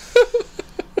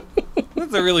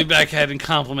 That's a really backhanded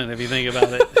compliment if you think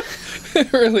about it.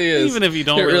 It really is. Even if you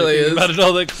don't really think about it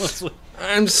all that closely.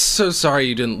 I'm so sorry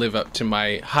you didn't live up to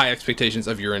my high expectations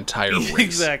of your entire race.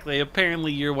 Exactly.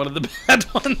 Apparently, you're one of the bad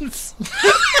ones.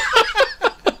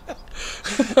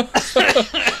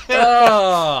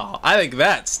 Oh, I think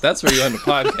that's where you end the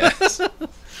podcast.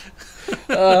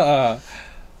 All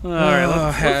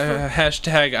right,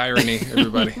 hashtag irony,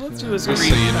 everybody. let's do a Just so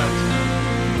screen. you know.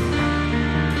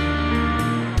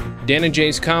 Dan and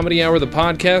Jay's Comedy Hour, the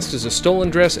podcast, is a Stolen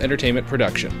Dress Entertainment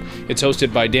production. It's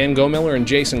hosted by Dan Gomiller and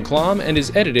Jason Klom and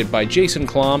is edited by Jason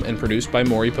Klom and produced by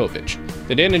Maury Povich.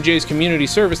 The Dan and Jay's Community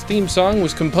Service theme song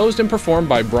was composed and performed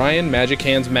by Brian Magic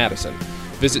Hands Madison.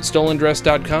 Visit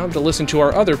stolendress.com to listen to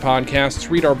our other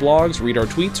podcasts, read our blogs, read our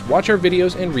tweets, watch our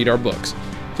videos, and read our books.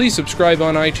 Please subscribe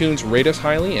on iTunes, rate us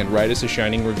highly, and write us a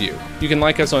shining review. You can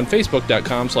like us on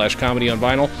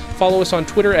facebook.com/comedyonvinyl, follow us on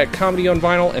Twitter at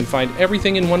comedyonvinyl, and find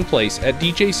everything in one place at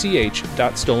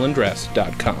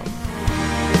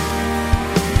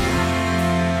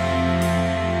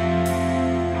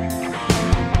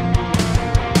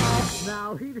djch.stolendress.com.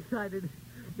 Now he decided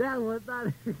that was not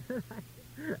a good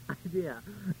idea.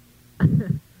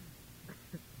 It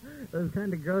was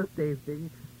kind of gross tasting,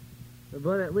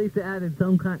 but at least it added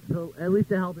some kind. So at least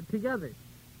it held it together.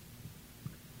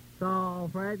 So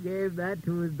Fred gave that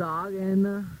to his dog,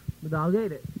 and the dog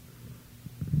ate it.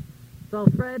 So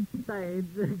Fred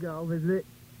decided to go visit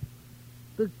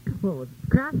the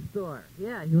craft store.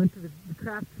 Yeah, he went to the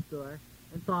craft store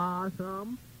and saw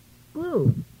some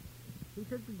glue. He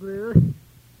took the glue,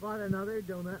 bought another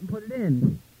donut, and put it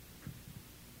in.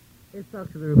 It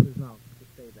stuck to the roof of his mouth, to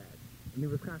say that. And he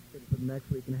was constipated for the next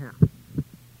week and a half.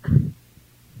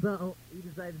 So he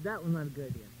decided that was not a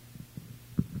good idea.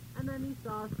 And then he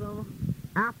saw some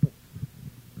apples.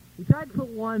 He tried to put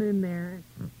one in there,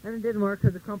 and it didn't work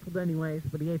because it crumpled anyways,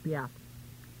 but he ate the apple.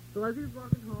 So as he was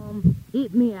walking home,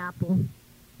 eating the apple,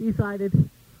 he decided,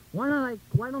 why don't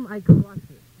I crush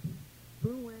it? So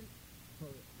he went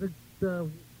to the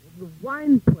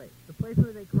wine place, the place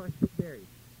where they crush berries.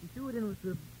 He threw it in with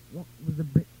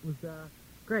the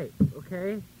grape,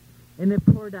 okay? And it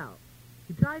poured out.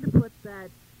 He tried to put that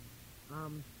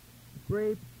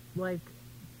grape-like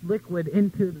liquid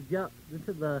into the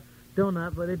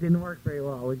donut, but it didn't work very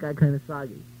well. It got kind of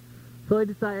soggy. So he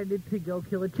decided to go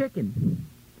kill a chicken.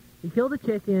 He killed a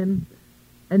chicken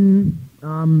and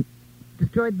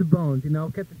destroyed the bones,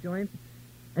 kept the joints,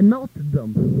 and melted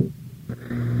them.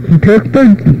 He took the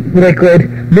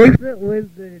liquid, mixed it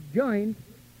with the joints,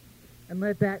 and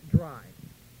let that dry.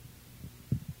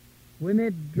 When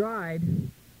it dried,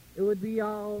 it would be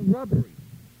all rubbery.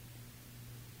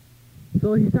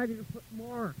 So he decided to put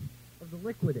more of the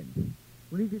liquid in.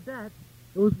 When he did that,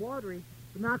 it was watery,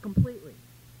 but not completely.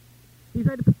 He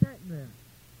decided to put that in there.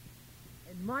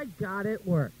 And my God, it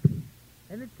worked.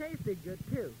 And it tasted good,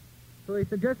 too. So he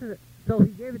suggested it. So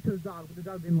he gave it to his dog, but the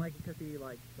dog didn't like it because he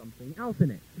liked something else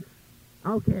in it.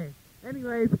 Okay.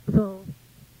 Anyways, so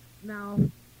now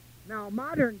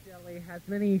modern jelly has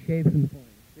many shapes and forms.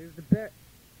 There's the bit.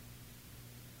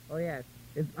 Oh yes,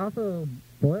 it's also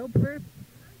boiled first.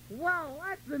 Wow,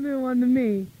 that's a new one to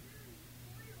me.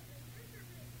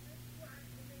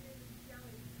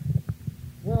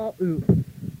 Well, oops.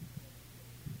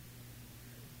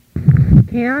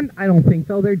 Canned? I don't think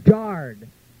so. They're jarred.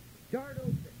 Jarred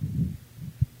open.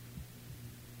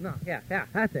 No, yeah,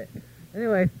 that's it.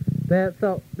 Anyway,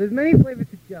 so there's many flavors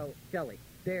to jelly.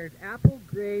 There's apple,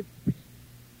 grape,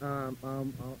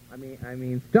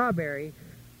 strawberry,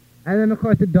 and then of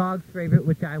course the dog's favorite,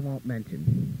 which I won't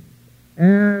mention.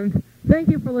 And thank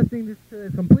you for listening to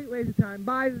this complete waste of time.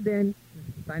 Bye, Dan.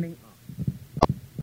 Signing off.